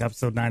 9. I think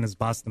episode 9 is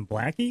Boston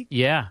Blackie.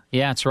 Yeah,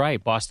 that's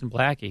right. Boston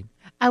Blackie.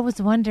 I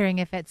was wondering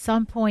if at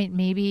some point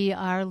maybe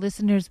our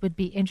listeners would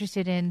be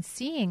interested in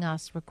seeing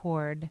us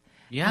record.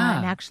 Yeah.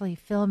 And actually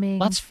filming.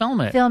 Let's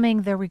film it.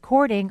 Filming the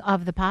recording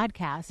of the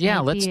podcast.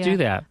 Yeah, let's do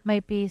that.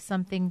 Might be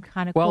something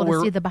kind of cool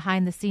to see the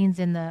behind the scenes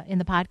in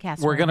the podcast.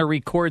 We're going to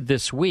record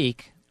this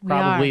week.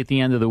 Probably at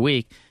the end of the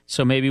week,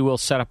 so maybe we'll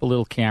set up a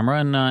little camera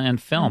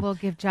and film. And we'll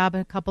give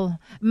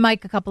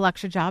Mike a couple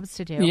extra jobs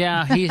to do.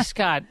 Yeah, he's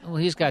got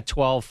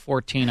 12,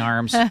 14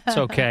 arms. It's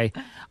okay.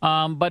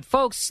 But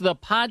folks, the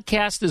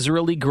podcast is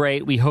really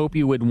great. We hope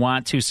you would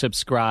want to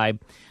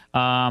subscribe.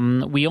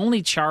 We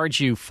only charge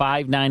you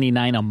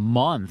 $5.99 a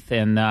month,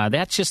 and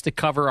that's just to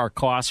cover our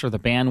costs for the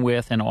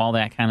bandwidth and all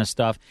that kind of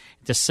stuff.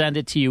 To send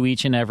it to you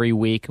each and every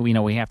week, we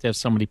know we have to have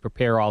somebody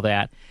prepare all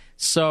that.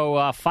 So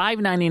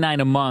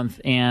 $5.99 a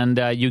month, and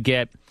you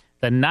get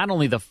not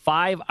only the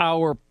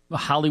 5-hour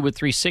Hollywood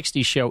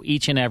 360 show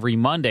each and every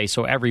Monday,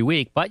 so every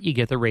week, but you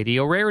get the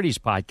Radio Rarities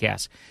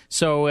podcast.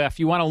 So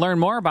if you want to learn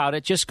more about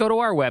it, just go to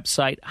our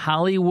website,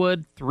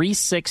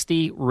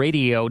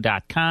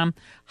 Hollywood360radio.com,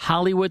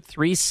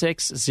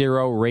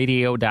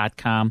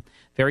 Hollywood360radio.com.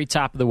 Very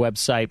top of the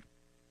website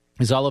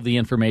is all of the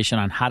information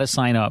on how to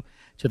sign up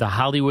to the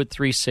Hollywood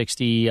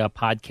 360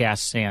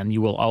 podcasts, and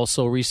you will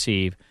also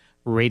receive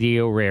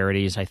Radio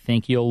Rarities. I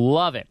think you'll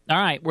love it. All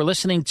right, we're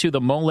listening to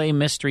the Molle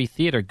Mystery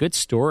Theater. Good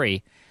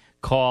story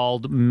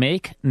called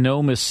Make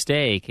No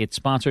Mistake. It's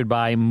sponsored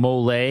by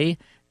Molle,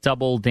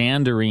 Double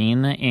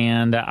Danderine,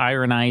 and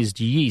Ironized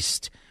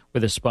Yeast were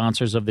the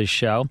sponsors of this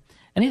show.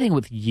 Anything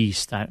with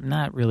yeast, I'm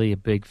not really a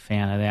big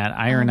fan of that.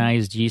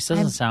 Ironized yeast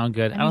doesn't sound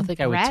good. I don't think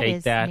I would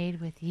take that. Bread is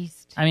made with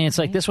yeast. I mean, it's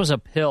like this was a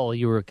pill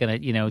you were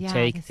going to,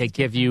 take to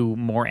give you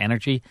more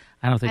energy.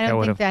 I don't think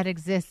that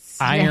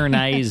exists.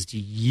 Ironized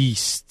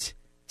yeast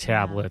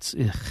tablets.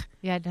 Yeah. Ugh.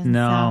 Yeah, it doesn't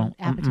sound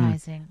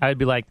appetizing. I'd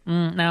be like,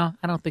 no,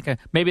 I don't think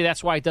maybe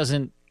that's why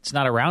it's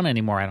not around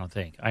anymore, I don't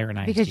think,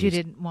 ironized because yeast.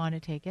 You didn't want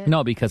to take it?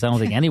 No, because I don't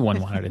think anyone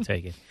wanted to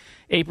take it.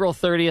 April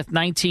 30th,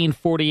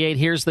 1948.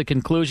 Here's the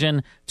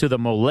conclusion to the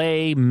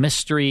Molle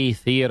Mystery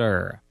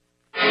Theater.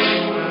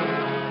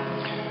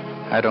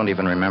 I don't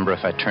even remember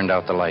if I turned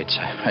out the lights.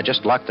 I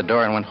just locked the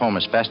door and went home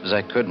as fast as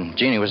I could, and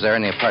Jeannie was there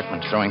in the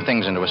apartment throwing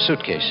things into a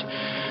suitcase.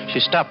 She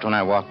stopped when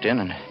I walked in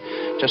and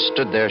just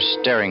stood there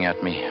staring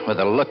at me with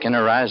a look in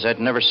her eyes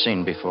I'd never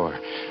seen before,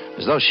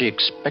 as though she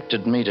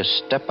expected me to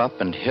step up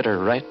and hit her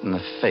right in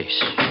the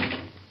face.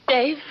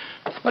 Dave?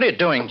 What are you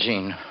doing,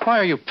 Jean? Why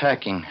are you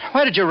packing?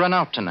 Why did you run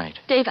out tonight?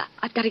 Dave,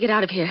 I've got to get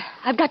out of here.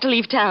 I've got to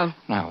leave town.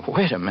 Now,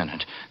 wait a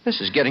minute.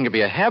 This is getting to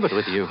be a habit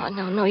with you. Oh,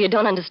 no, you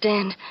don't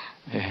understand.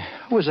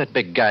 Who was that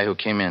big guy who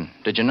came in?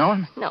 Did you know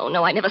him?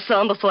 No, I never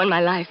saw him before in my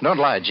life. Don't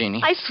lie,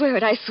 Jeannie. I swear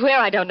it. I swear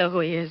I don't know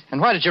who he is.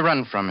 And why did you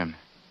run from him?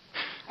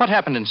 What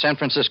happened in San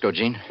Francisco,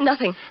 Jean?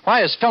 Nothing.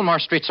 Why is Fillmore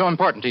Street so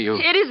important to you?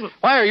 It isn't.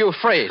 Why are you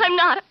afraid? I'm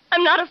not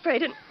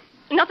afraid. And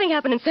Nothing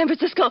happened in San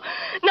Francisco.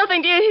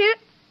 Nothing, do you hear?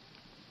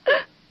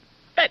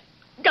 That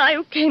guy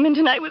who came in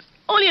tonight was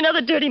only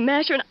another dirty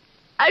masher, and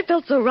I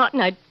felt so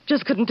rotten I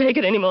just couldn't take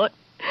it anymore.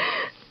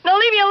 Now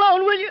leave me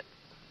alone, will you?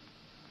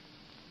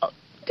 Oh,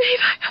 Dave,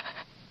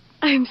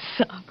 I'm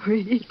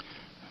sorry.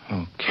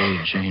 Okay,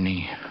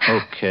 Janie.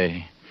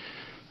 Okay.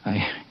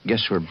 I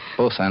guess we're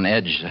both on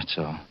edge, that's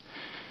all.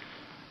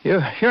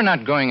 You're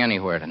not going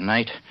anywhere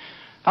tonight.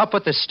 I'll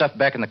put this stuff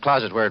back in the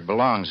closet where it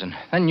belongs, and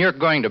then you're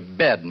going to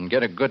bed and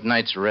get a good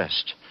night's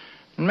rest.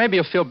 And maybe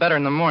you'll feel better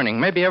in the morning.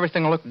 Maybe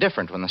everything will look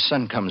different when the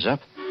sun comes up.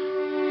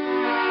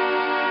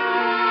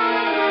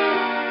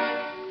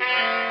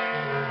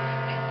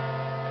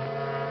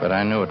 But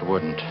I knew it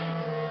wouldn't.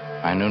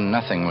 I knew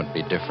nothing would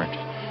be different.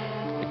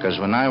 Because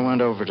when I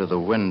went over to the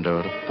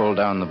window to pull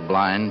down the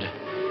blind,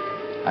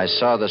 I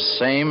saw the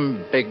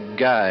same big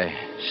guy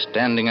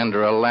standing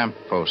under a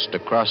lamppost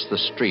across the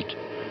street,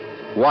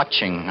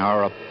 watching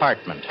our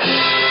apartment.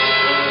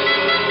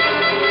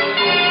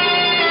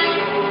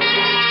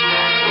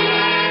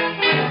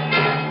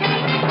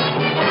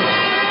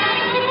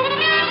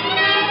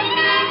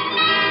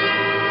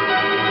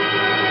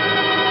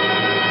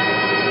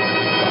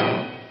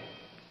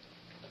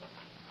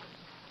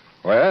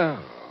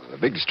 Well, the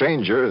big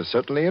stranger is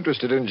certainly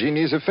interested in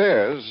Jeannie's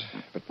affairs.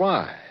 But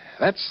why?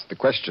 That's the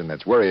question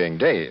that's worrying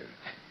Dave.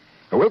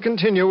 We'll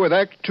continue with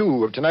Act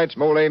 2 of tonight's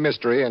Molle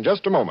mystery in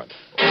just a moment.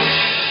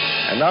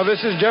 And now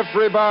this is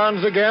Jeffrey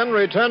Barnes again,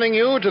 returning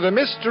you to the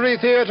Mystery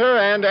Theater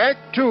and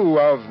Act 2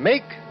 of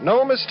Make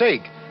No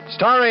Mistake,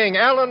 starring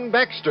Alan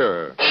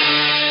Baxter.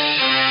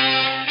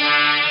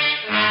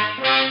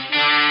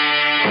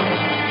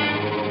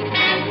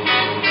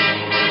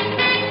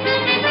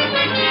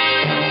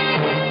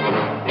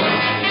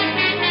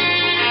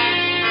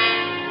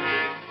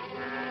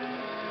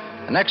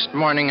 The next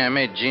morning, I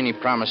made Jeannie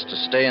promise to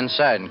stay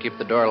inside and keep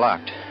the door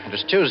locked. It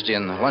was Tuesday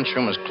and the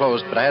lunchroom was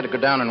closed, but I had to go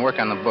down and work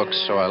on the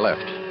books, so I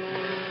left.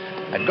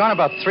 I'd gone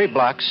about 3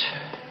 blocks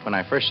when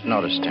I first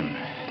noticed him.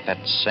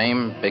 That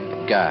same big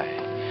guy.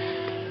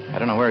 I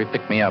don't know where he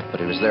picked me up, but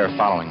he was there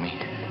following me.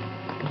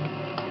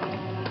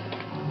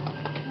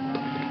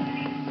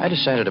 I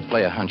decided to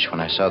play a hunch when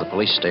I saw the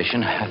police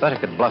station. I thought I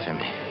could bluff him.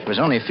 He was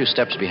only a few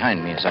steps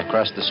behind me as I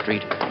crossed the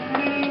street.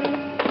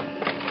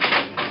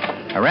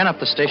 I ran up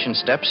the station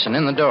steps and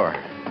in the door,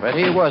 but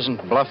he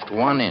wasn't bluffed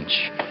 1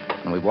 inch.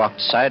 And we walked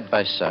side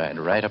by side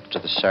right up to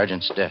the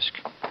sergeant's desk.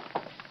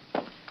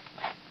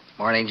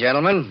 Morning,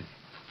 gentlemen.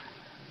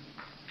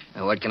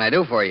 What can I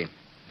do for you?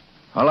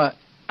 Well,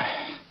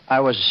 I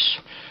was...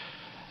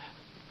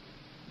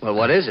 Well,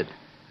 what is it?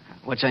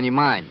 What's on your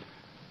mind?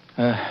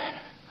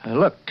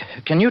 Look,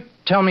 can you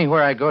tell me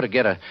where I go to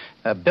get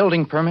a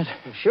building permit?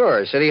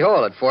 Sure, City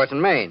Hall at 4th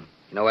and Main.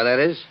 You know where that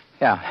is?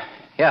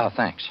 Yeah,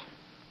 thanks.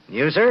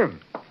 You, sir?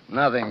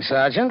 Nothing,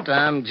 Sergeant.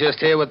 I'm just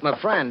here with my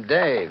friend,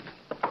 Dave.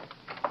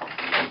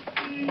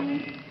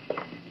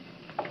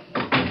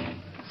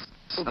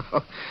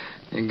 So,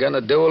 you're gonna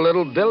do a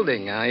little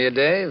building, are you,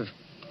 Dave?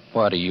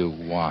 What do you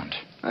want?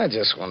 I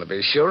just want to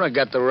be sure I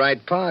got the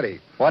right party.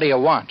 What do you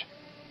want?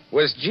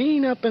 Was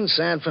Gene up in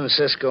San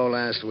Francisco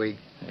last week?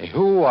 Hey,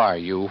 who are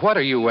you? What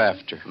are you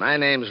after? My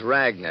name's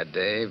Ragnar,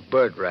 Dave.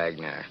 Bert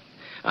Ragnar.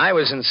 I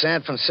was in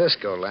San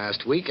Francisco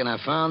last week, and I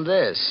found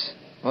this.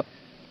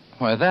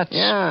 Why, that's...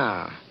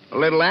 Yeah, a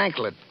little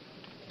anklet.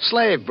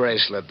 Slave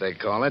bracelet, they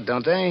call it,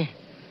 don't they?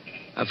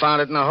 I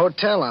found it in a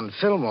hotel on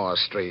Fillmore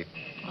Street.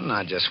 And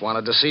I just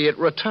wanted to see it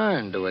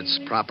returned to its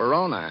proper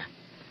owner.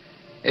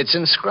 It's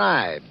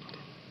inscribed.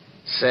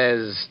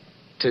 Says,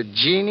 to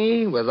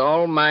Jeannie with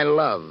all my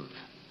love,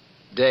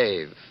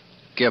 Dave.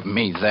 Give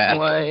me that.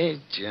 Wait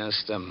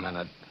just a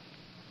minute.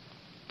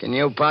 Can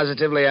you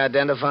positively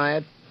identify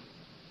it?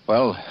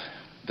 Well,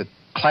 the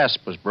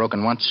clasp was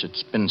broken once.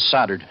 It's been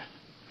soldered.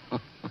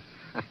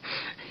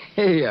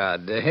 Here you are,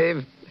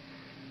 Dave.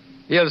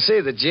 You'll see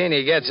that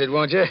Jeannie gets it,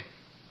 won't you?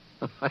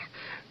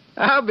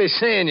 I'll be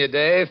seeing you,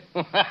 Dave.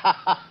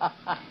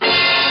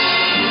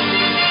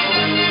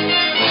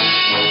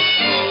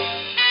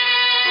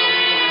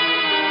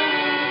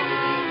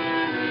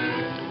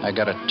 I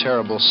got a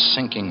terrible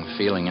sinking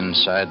feeling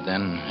inside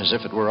then, as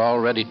if it were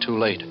already too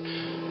late,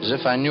 as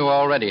if I knew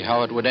already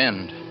how it would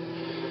end.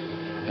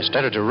 I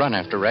started to run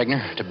after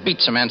Ragnar, to beat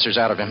some answers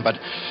out of him, but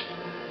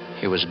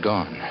he was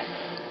gone.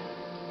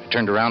 I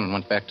turned around and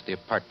went back to the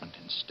apartment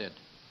instead.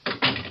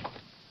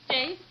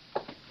 Dave,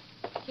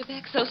 you're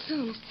back so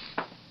soon.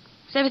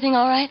 Is everything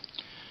all right?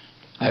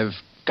 I've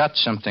got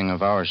something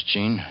of ours,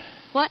 Jean.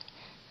 What?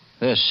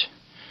 This.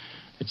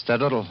 It's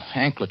that little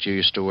anklet you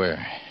used to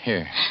wear.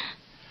 Here.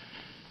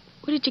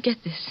 Where did you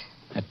get this?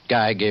 That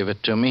guy gave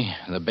it to me,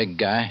 the big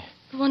guy.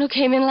 The one who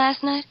came in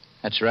last night?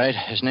 That's right.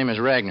 His name is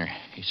Ragnar.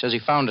 He says he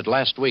found it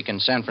last week in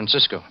San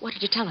Francisco. What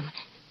did you tell him?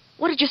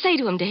 What did you say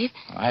to him, Dave?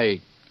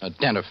 I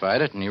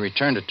identified it, and he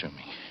returned it to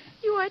me.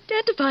 You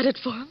identified it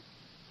for him?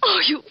 Oh,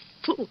 you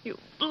fool, you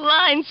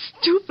blind,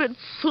 stupid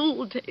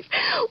fool, Dave.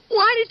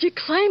 Why did you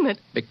claim it?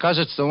 Because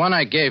it's the one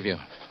I gave you.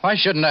 Why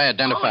shouldn't I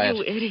identify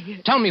you it?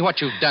 idiot. Tell me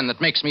what you've done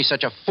that makes me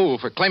such a fool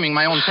for claiming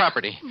my own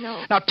property.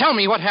 No. Now tell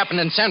me what happened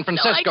in San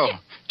Francisco. No,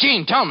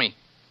 Gene, tell me.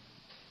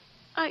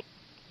 I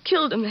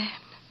killed a man.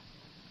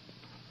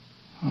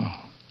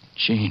 Oh,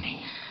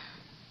 Jeannie.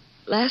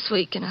 Last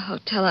week in a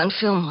hotel on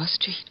Fillmore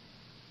Street.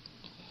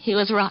 He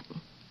was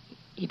rotten.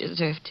 He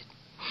deserved it.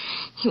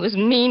 He was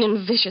mean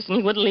and vicious, and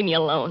he wouldn't leave me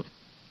alone.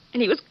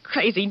 And he was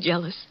crazy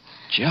jealous.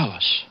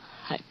 Jealous?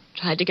 I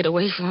tried to get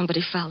away from him, but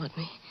he followed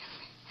me.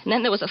 And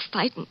then there was a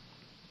fight, and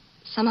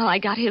somehow I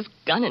got his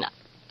gun, and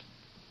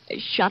I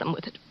shot him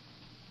with it.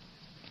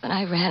 Then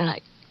I ran, and I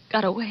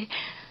got away.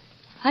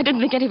 I didn't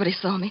think anybody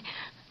saw me.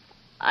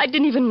 I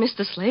didn't even miss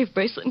the slave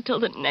bracelet until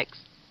the next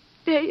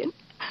day. And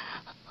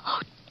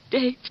oh,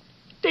 Dave,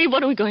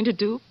 what are we going to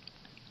do?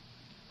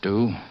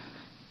 Do?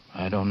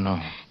 I don't know.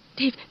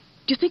 Dave,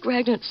 do you think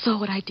Ragnar saw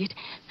what I did?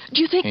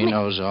 Do you think... He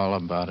knows all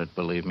about it,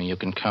 believe me. You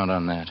can count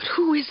on that. But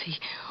who is he?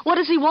 What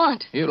does he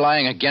want? You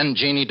lying again,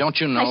 Jeannie, don't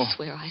you know?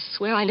 I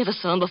swear I never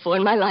saw him before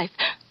in my life.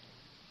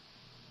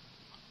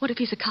 What if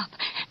he's a cop?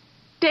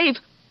 Dave,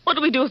 what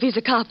do we do if he's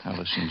a cop? Now,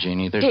 listen,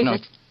 Jeannie, there's Dave, no...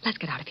 let's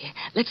get out of here.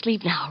 Let's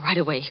leave now, right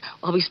away,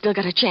 while we still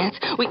got a chance.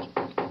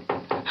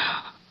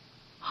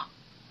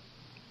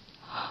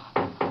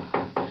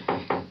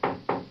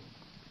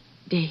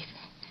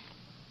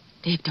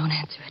 Dave, don't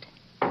answer it.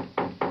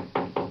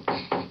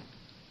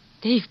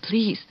 Dave,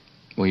 please.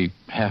 We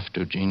have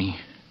to, Jeannie.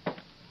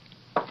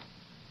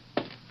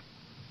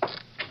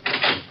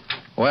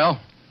 Well?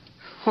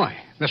 Why,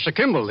 Mr.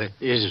 Kimball,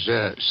 is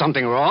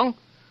something wrong?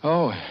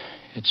 Oh,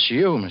 it's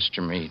you, Mr.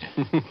 Meade.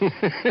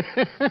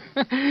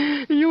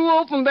 You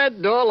opened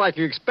that door like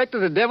you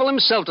expected the devil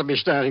himself to be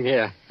standing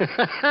here.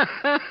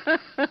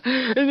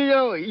 And,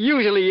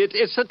 usually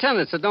it's the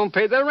tenants that don't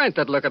pay their rent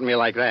that look at me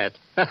like that.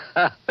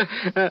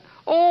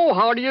 Oh,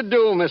 how do you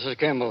do, Mrs.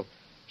 Kimball?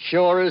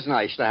 Sure is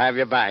nice to have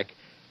you back.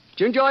 Did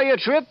you enjoy your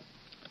trip?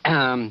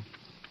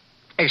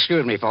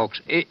 Excuse me,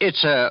 folks.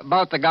 It's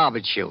about the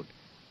garbage chute.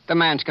 The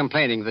man's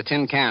complaining the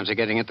tin cans are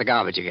getting into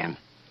garbage again.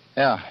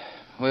 Yeah,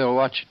 we'll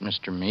watch it,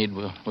 Mr. Meade.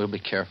 We'll be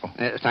careful.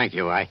 Thank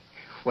you.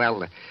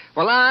 Well,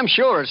 I'm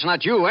sure it's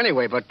not you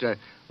anyway, but,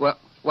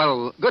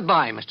 well,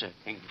 goodbye, Mr.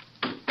 King.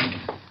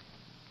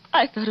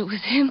 I thought it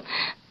was him.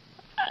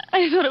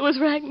 I thought it was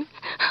Ragnar.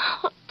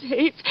 Oh,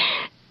 Dave,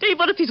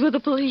 what if he's with the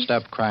police?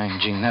 Stop crying,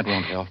 Jean. That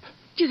won't help.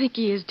 Do you think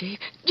he is, Dave?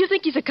 Do you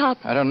think he's a cop?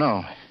 I don't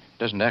know.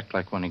 Doesn't act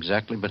like one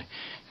exactly, but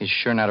he's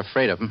sure not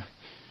afraid of him.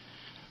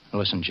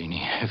 Listen,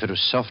 Jeannie, if it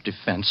was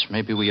self-defense,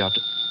 maybe we ought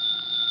to...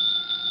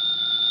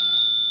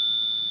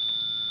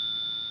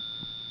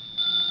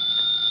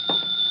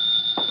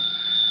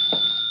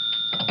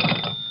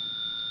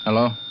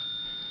 Hello?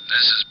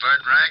 This is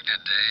Bert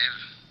Ragnar, Dave.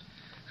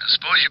 I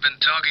suppose you've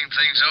been talking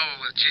things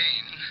over with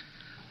Gene.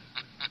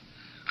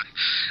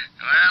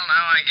 Well,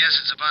 now I guess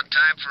it's about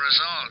time for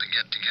us all to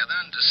get together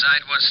and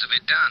decide what's to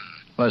be done.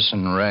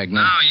 Listen,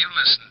 Ragnar. No, you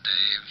listen,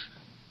 Dave.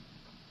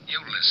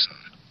 You listen.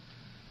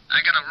 I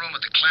got a room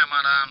at the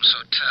Claremont Arms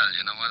Hotel.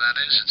 You know where that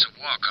is? It's a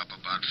walk-up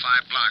about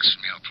 5 blocks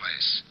from your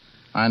place.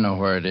 I know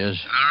where it is.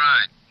 All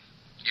right.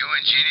 You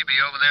and Jeannie be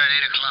over there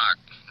at 8 o'clock.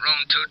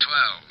 Room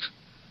 212.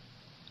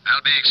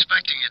 I'll be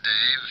expecting you,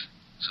 Dave,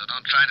 so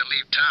don't try to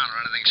leave town or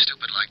anything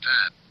stupid like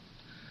that.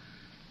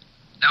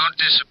 Don't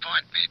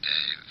disappoint me,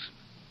 Dave.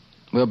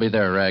 We'll be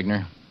there,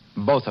 Ragnar.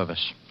 Both of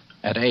us.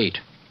 At 8.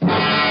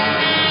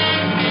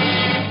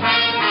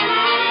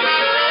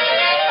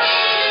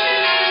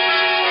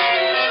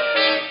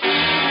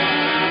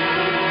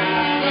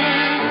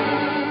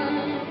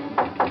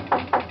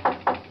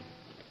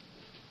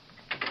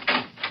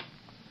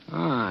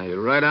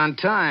 You're right on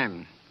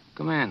time.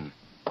 Come in.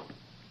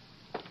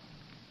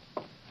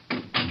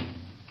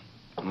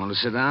 Want to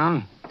sit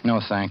down? No,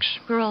 thanks.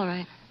 We're all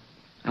right.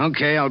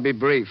 Okay, I'll be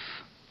brief.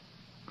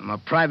 I'm a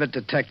private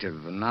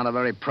detective, and not a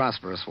very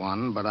prosperous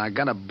one, but I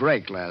got a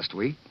break last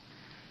week.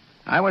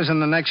 I was in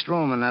the next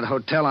room in that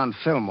hotel on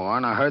Fillmore,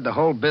 and I heard the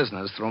whole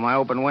business through my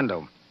open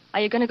window.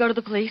 Are you going to go to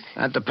the police?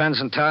 That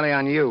depends entirely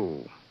on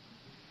you.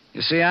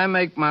 You see, I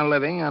make my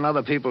living on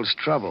other people's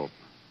trouble.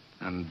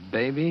 And,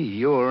 baby,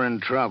 you're in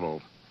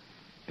trouble.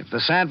 If the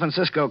San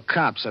Francisco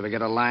cops ever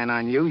get a line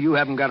on you, you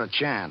haven't got a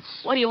chance.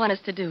 What do you want us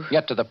to do?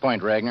 Get to the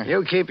point, Ragnar.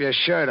 You keep your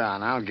shirt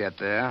on. I'll get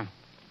there.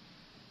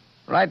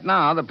 Right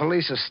now, the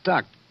police are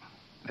stuck.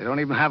 They don't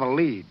even have a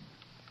lead.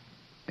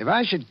 If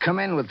I should come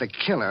in with the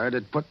killer,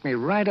 it'd put me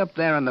right up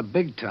there in the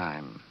big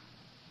time.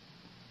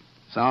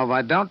 So if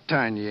I don't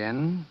turn you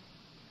in,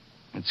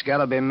 it's got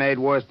to be made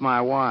worth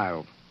my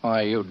while.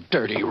 Why, you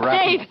dirty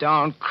rat. Dave!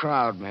 Don't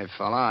crowd me,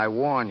 fella. I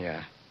warn you.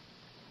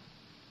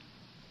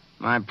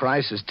 My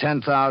price is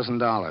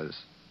 $10,000.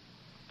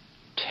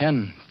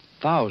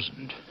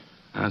 10,000?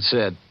 That's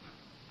it.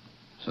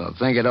 So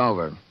think it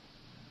over.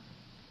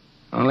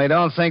 Only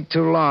don't think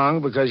too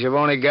long, because you've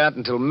only got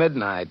until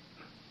midnight.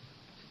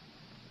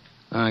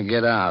 Now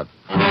get out.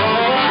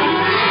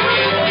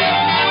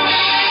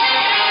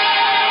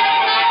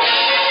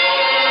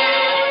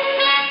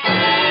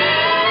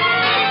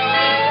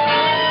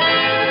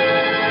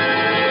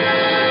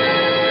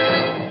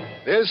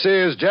 This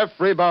is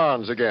Jeffrey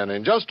Barnes again.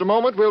 In just a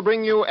moment, we'll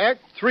bring you Act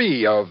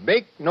 3 of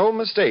Make No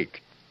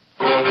Mistake.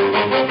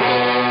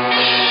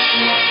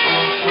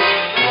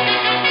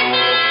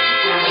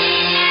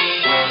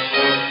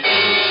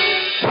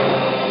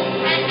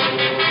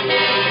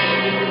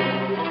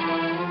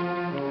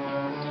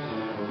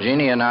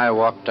 Jeannie and I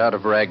walked out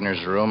of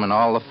Ragner's room and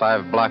all the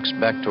 5 blocks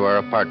back to our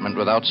apartment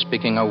without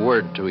speaking a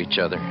word to each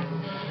other.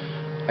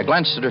 I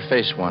glanced at her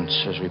face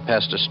once as we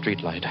passed a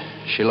streetlight.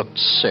 She looked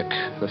sick.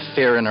 The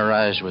fear in her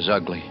eyes was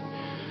ugly.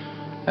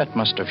 That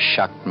must have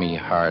shocked me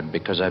hard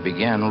because I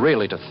began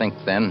really to think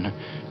then,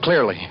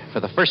 clearly, for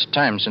the first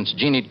time since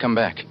Jeannie'd come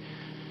back.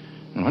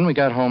 And when we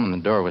got home and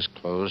the door was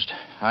closed,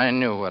 I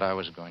knew what I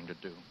was going to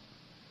do.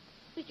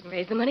 We can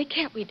raise the money,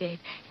 can't we, Dave?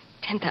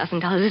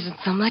 $10,000 isn't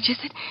so much, is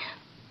it?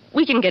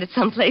 We can get it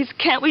someplace,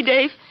 can't we,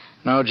 Dave?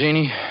 No,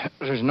 Jeannie,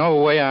 there's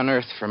no way on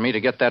earth for me to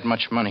get that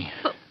much money.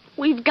 But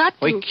we've got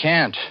to. We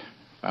can't.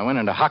 If I went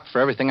into hock for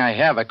everything I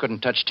have, I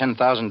couldn't touch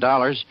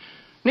 $10,000.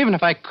 And even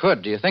if I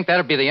could, do you think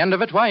that'd be the end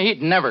of it? Why,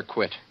 he'd never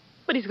quit.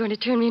 But he's going to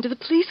turn me into the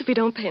police if we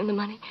don't pay him the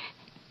money.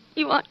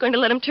 You aren't going to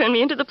let him turn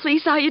me into the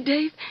police, are you,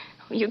 Dave?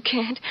 Oh, you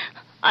can't.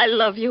 I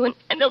love you, and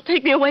they'll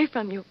take me away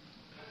from you.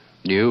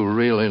 You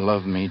really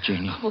love me,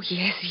 Jeannie. Oh,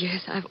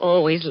 yes. I've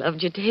always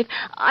loved you, Dave.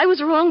 I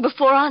was wrong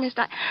before, honest.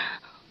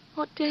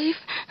 Oh, Dave,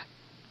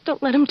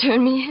 don't let him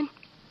turn me in.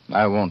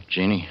 I won't,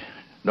 Jeannie.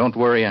 Don't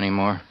worry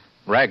anymore.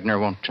 Ragnar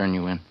won't turn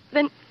you in.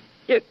 Then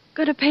you're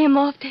going to pay him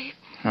off, Dave?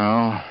 No,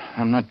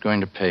 I'm not going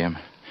to pay him.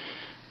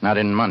 Not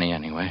in money,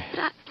 anyway.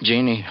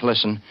 Jeannie,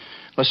 listen.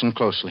 Listen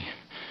closely.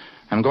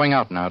 I'm going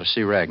out now to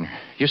see Ragnar.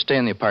 You stay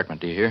in the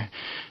apartment, do you hear?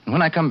 And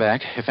when I come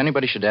back, if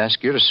anybody should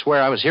ask you to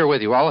swear I was here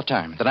with you all the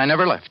time, that I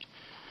never left.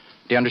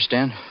 Do you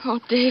understand? Oh,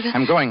 Dave.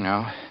 I'm going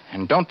now.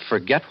 And don't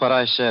forget what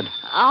I said.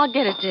 I'll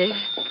get it, Dave.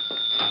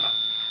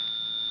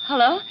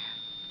 Hello?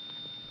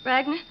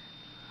 Ragnar?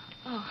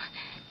 Oh,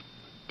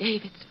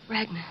 Dave, it's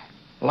Ragnar.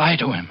 Lie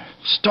to him.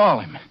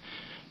 Stall him.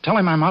 Tell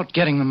him I'm out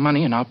getting the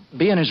money, and I'll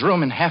be in his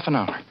room in half an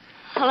hour.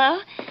 Hello?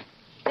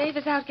 Dave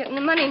is out getting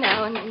the money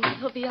now, and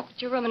he'll be up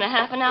at your room in a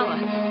half an hour.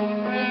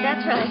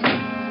 That's right.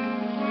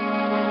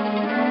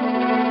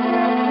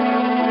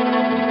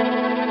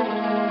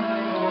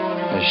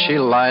 As she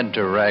lied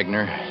to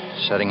Ragnar,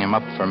 setting him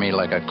up for me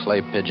like a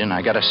clay pigeon,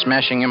 I got a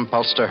smashing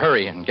impulse to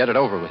hurry and get it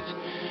over with.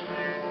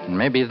 And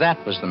maybe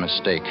that was the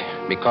mistake,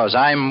 because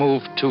I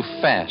moved too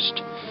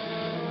fast.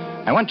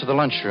 I went to the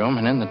lunchroom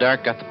and in the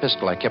dark got the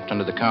pistol I kept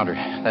under the counter.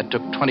 That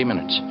took 20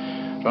 minutes.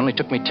 It only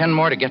took me 10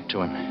 more to get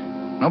to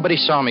him. Nobody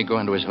saw me go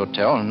into his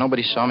hotel, and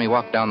nobody saw me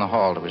walk down the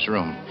hall to his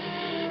room.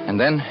 And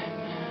then,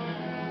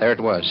 there it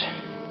was,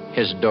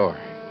 his door.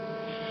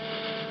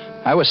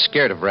 I was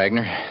scared of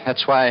Ragnar.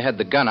 That's why I had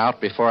the gun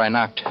out before I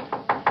knocked.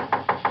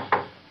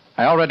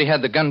 I already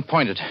had the gun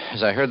pointed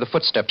as I heard the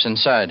footsteps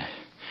inside.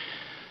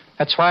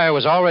 That's why I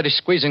was already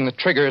squeezing the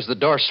trigger as the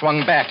door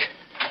swung back.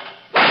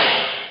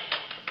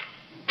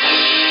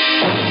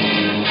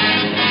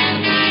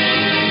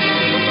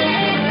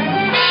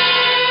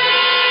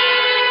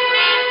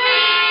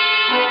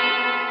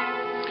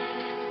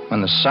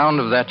 When the sound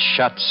of that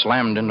shot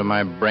slammed into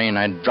my brain,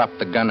 I dropped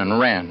the gun and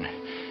ran.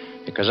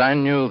 Because I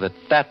knew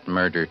that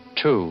murder,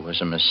 too,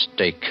 was a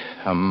mistake.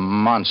 A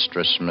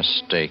monstrous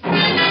mistake.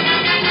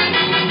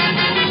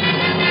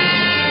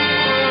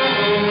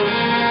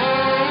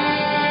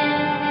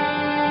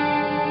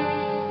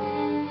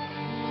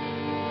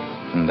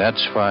 And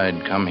that's why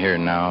I'd come here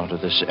now to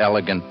this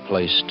elegant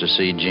place to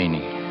see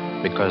Jeannie.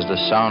 Because the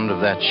sound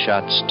of that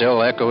shot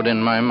still echoed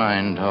in my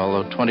mind,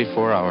 although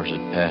 24 hours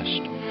had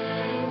passed.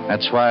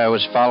 That's why I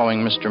was following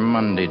Mr.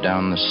 Mundy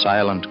down the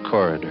silent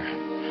corridor.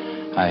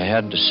 I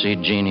had to see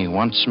Jeannie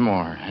once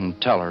more and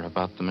tell her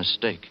about the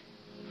mistake.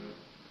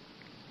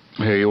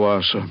 Here you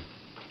are, sir.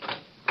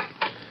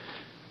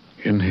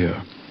 In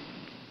here.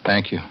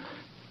 Thank you.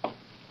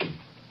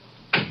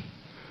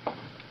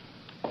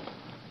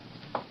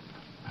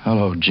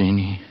 Hello,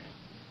 Jeannie.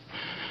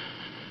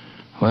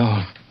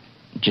 Well,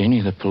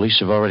 Jeannie, the police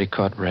have already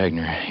caught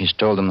Ragnar. He's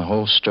told them the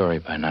whole story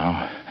by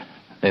now.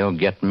 They'll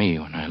get me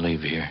when I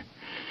leave here.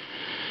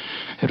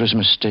 It was a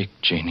mistake,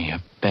 Jeannie,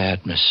 a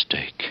bad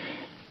mistake.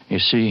 You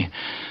see,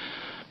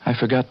 I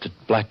forgot that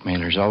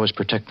blackmailers always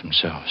protect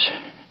themselves.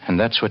 And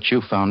that's what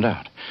you found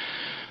out.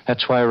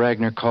 That's why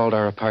Ragnar called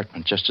our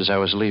apartment just as I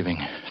was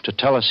leaving, to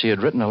tell us he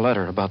had written a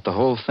letter about the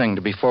whole thing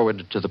to be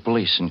forwarded to the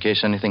police in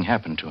case anything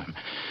happened to him.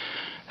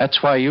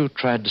 That's why you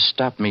tried to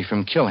stop me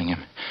from killing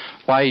him.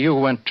 Why you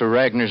went to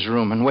Ragnar's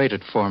room and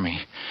waited for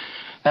me.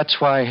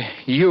 That's why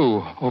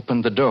you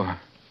opened the door.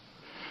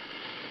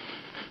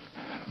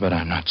 But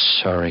I'm not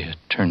sorry it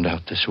turned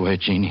out this way,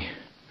 Jeannie.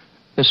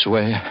 This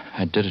way,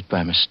 I did it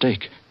by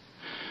mistake.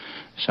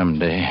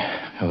 Someday,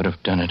 I would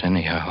have done it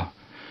anyhow.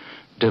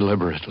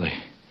 Deliberately.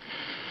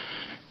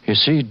 You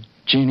see,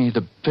 Jeannie,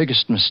 the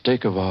biggest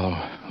mistake of all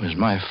was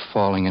my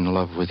falling in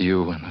love with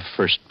you in the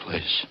first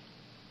place.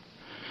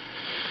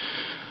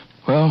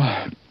 Well,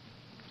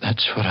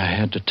 that's what I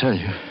had to tell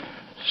you.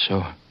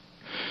 So,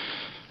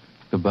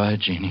 goodbye,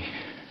 Jeannie.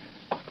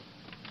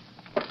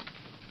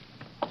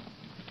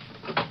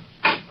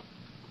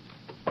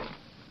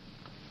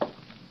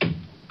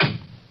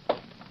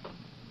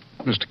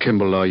 Mr.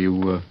 Kimball, are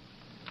you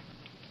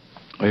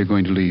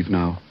going to leave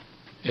now?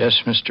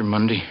 Yes, Mr.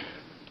 Mundy.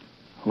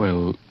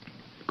 Well,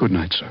 good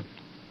night, sir.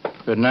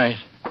 Good night.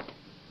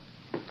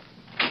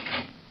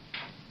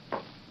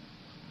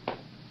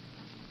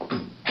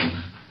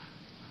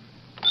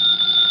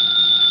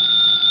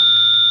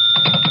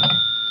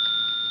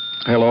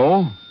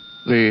 Hello?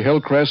 The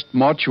Hillcrest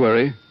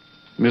Mortuary.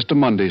 Mr.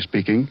 Mundy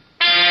speaking.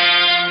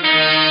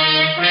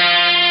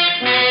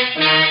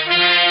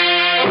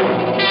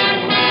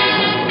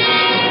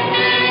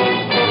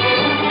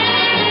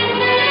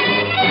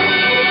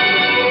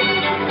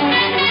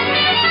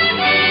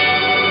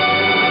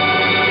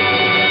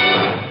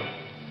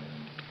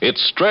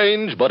 It's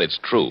strange, but it's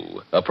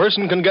true. A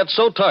person can get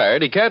so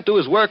tired he can't do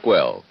his work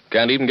well,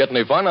 can't even get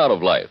any fun out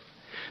of life.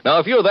 Now,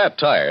 if you're that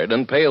tired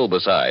and pale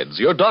besides,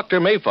 your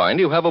doctor may find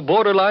you have a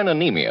borderline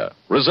anemia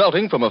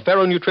resulting from a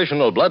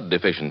ferronutritional blood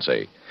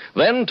deficiency.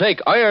 Then take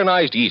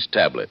ironized yeast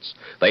tablets.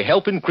 They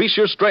help increase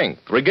your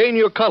strength, regain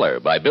your color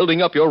by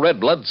building up your red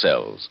blood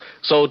cells.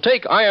 So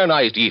take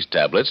ironized yeast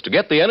tablets to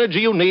get the energy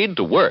you need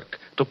to work,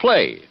 to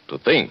play, to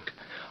think.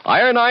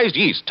 Ironized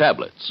yeast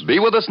tablets. Be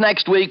with us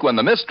next week when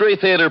the Mystery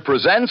Theater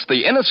presents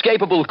The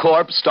Inescapable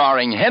Corpse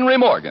starring Henry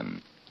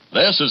Morgan.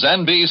 This is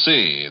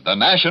NBC, the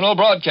National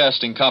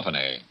Broadcasting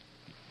Company.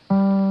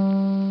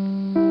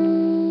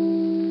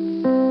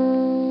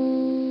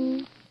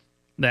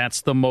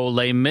 That's the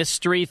Molle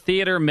Mystery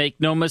Theater, make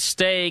no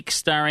mistake,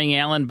 starring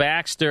Alan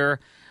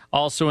Baxter.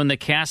 Also in the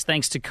cast,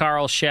 thanks to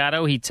Carl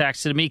Shadow. He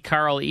texted me,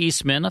 Carl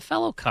Eastman, a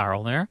fellow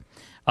Carl there,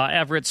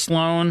 Everett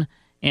Sloan,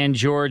 and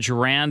George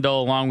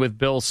Randall, along with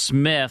Bill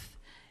Smith.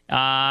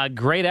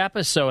 Great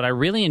episode. I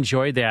really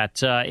enjoyed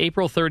that.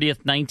 April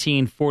 30th,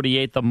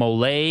 1948, the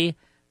Molle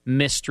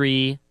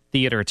Mystery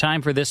Theater.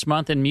 Time for this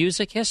month in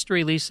music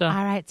history, Lisa.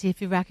 All right, see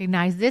if you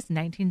recognize this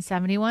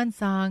 1971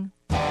 song.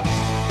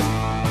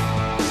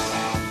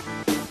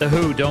 The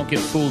Who, Don't Get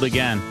Fooled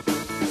Again.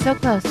 So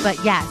close, but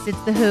yes, it's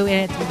The Who,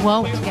 and it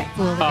won't get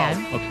fooled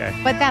again. Oh, okay.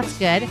 But that's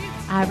good.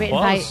 Written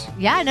by,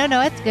 yeah,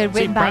 no, it's good.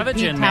 Written by Pete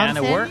Prevagen, man,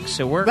 it works.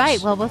 It works.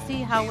 Right, well, we'll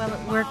see how well it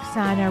works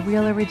on a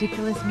Real or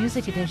Ridiculous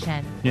Music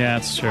Edition. Yeah,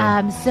 that's true.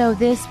 So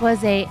this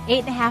was a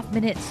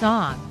 8.5-minute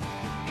song.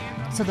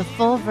 So the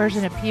full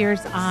version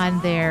appears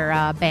on their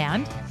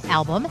band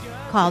album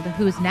called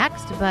Who's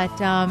Next, but,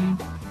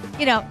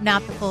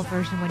 not the full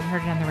version when you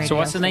heard it on the radio. So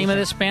what's the name of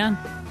this band?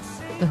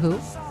 The Who.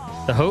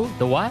 The Who?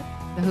 The what?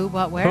 The Who,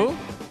 what, where? Who?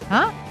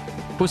 Huh?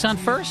 Who's on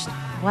first?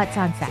 What's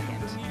on second?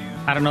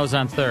 I don't know who's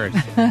on third.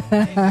 All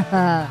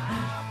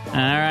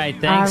right,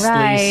 thanks, All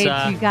right,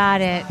 Lisa. you got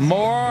it.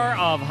 More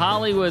of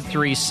Hollywood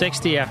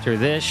 360 after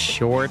this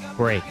short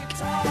break.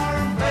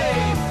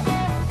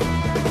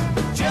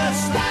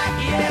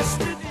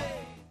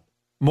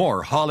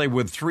 More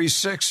Hollywood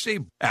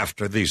 360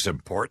 after these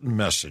important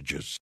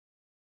messages.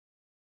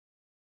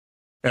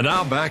 And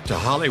now back to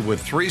Hollywood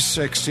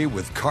 360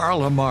 with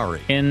Carl Amari.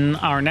 In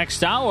our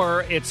next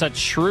hour, it's a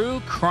true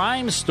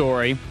crime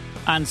story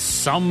on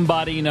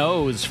Somebody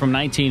Knows from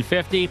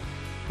 1950.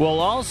 We'll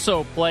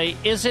also play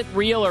Is It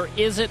Real or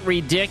Is It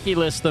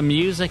Ridiculous, the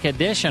music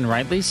edition,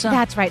 right, Lisa?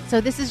 That's right.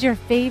 So this is your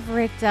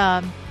favorite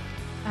segment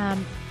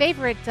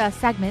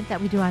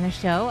that we do on the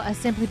show,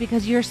 simply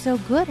because you're so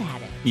good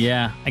at it.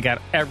 Yeah, I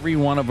got every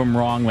one of them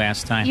wrong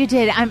last time. You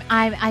did.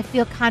 I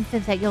feel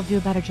confident that you'll do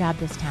a better job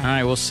this time. All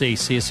right, we'll see.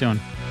 See you soon.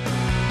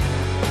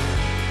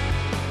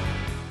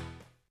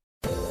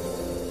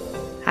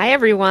 Hi,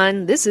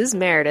 everyone. This is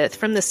Meredith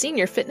from the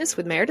Senior Fitness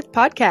with Meredith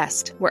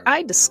podcast, where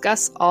I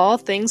discuss all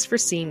things for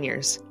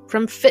seniors.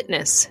 From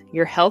fitness,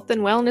 your health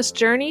and wellness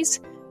journeys,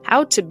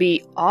 how to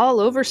be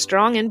all over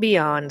strong and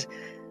beyond.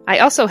 I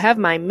also have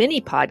my mini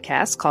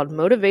podcast called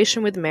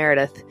Motivation with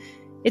Meredith.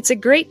 It's a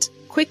great,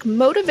 quick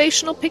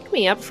motivational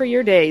pick-me-up for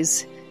your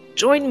days.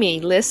 Join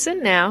me.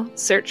 Listen now.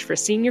 Search for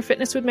Senior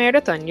Fitness with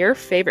Meredith on your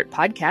favorite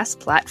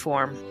podcast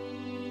platform.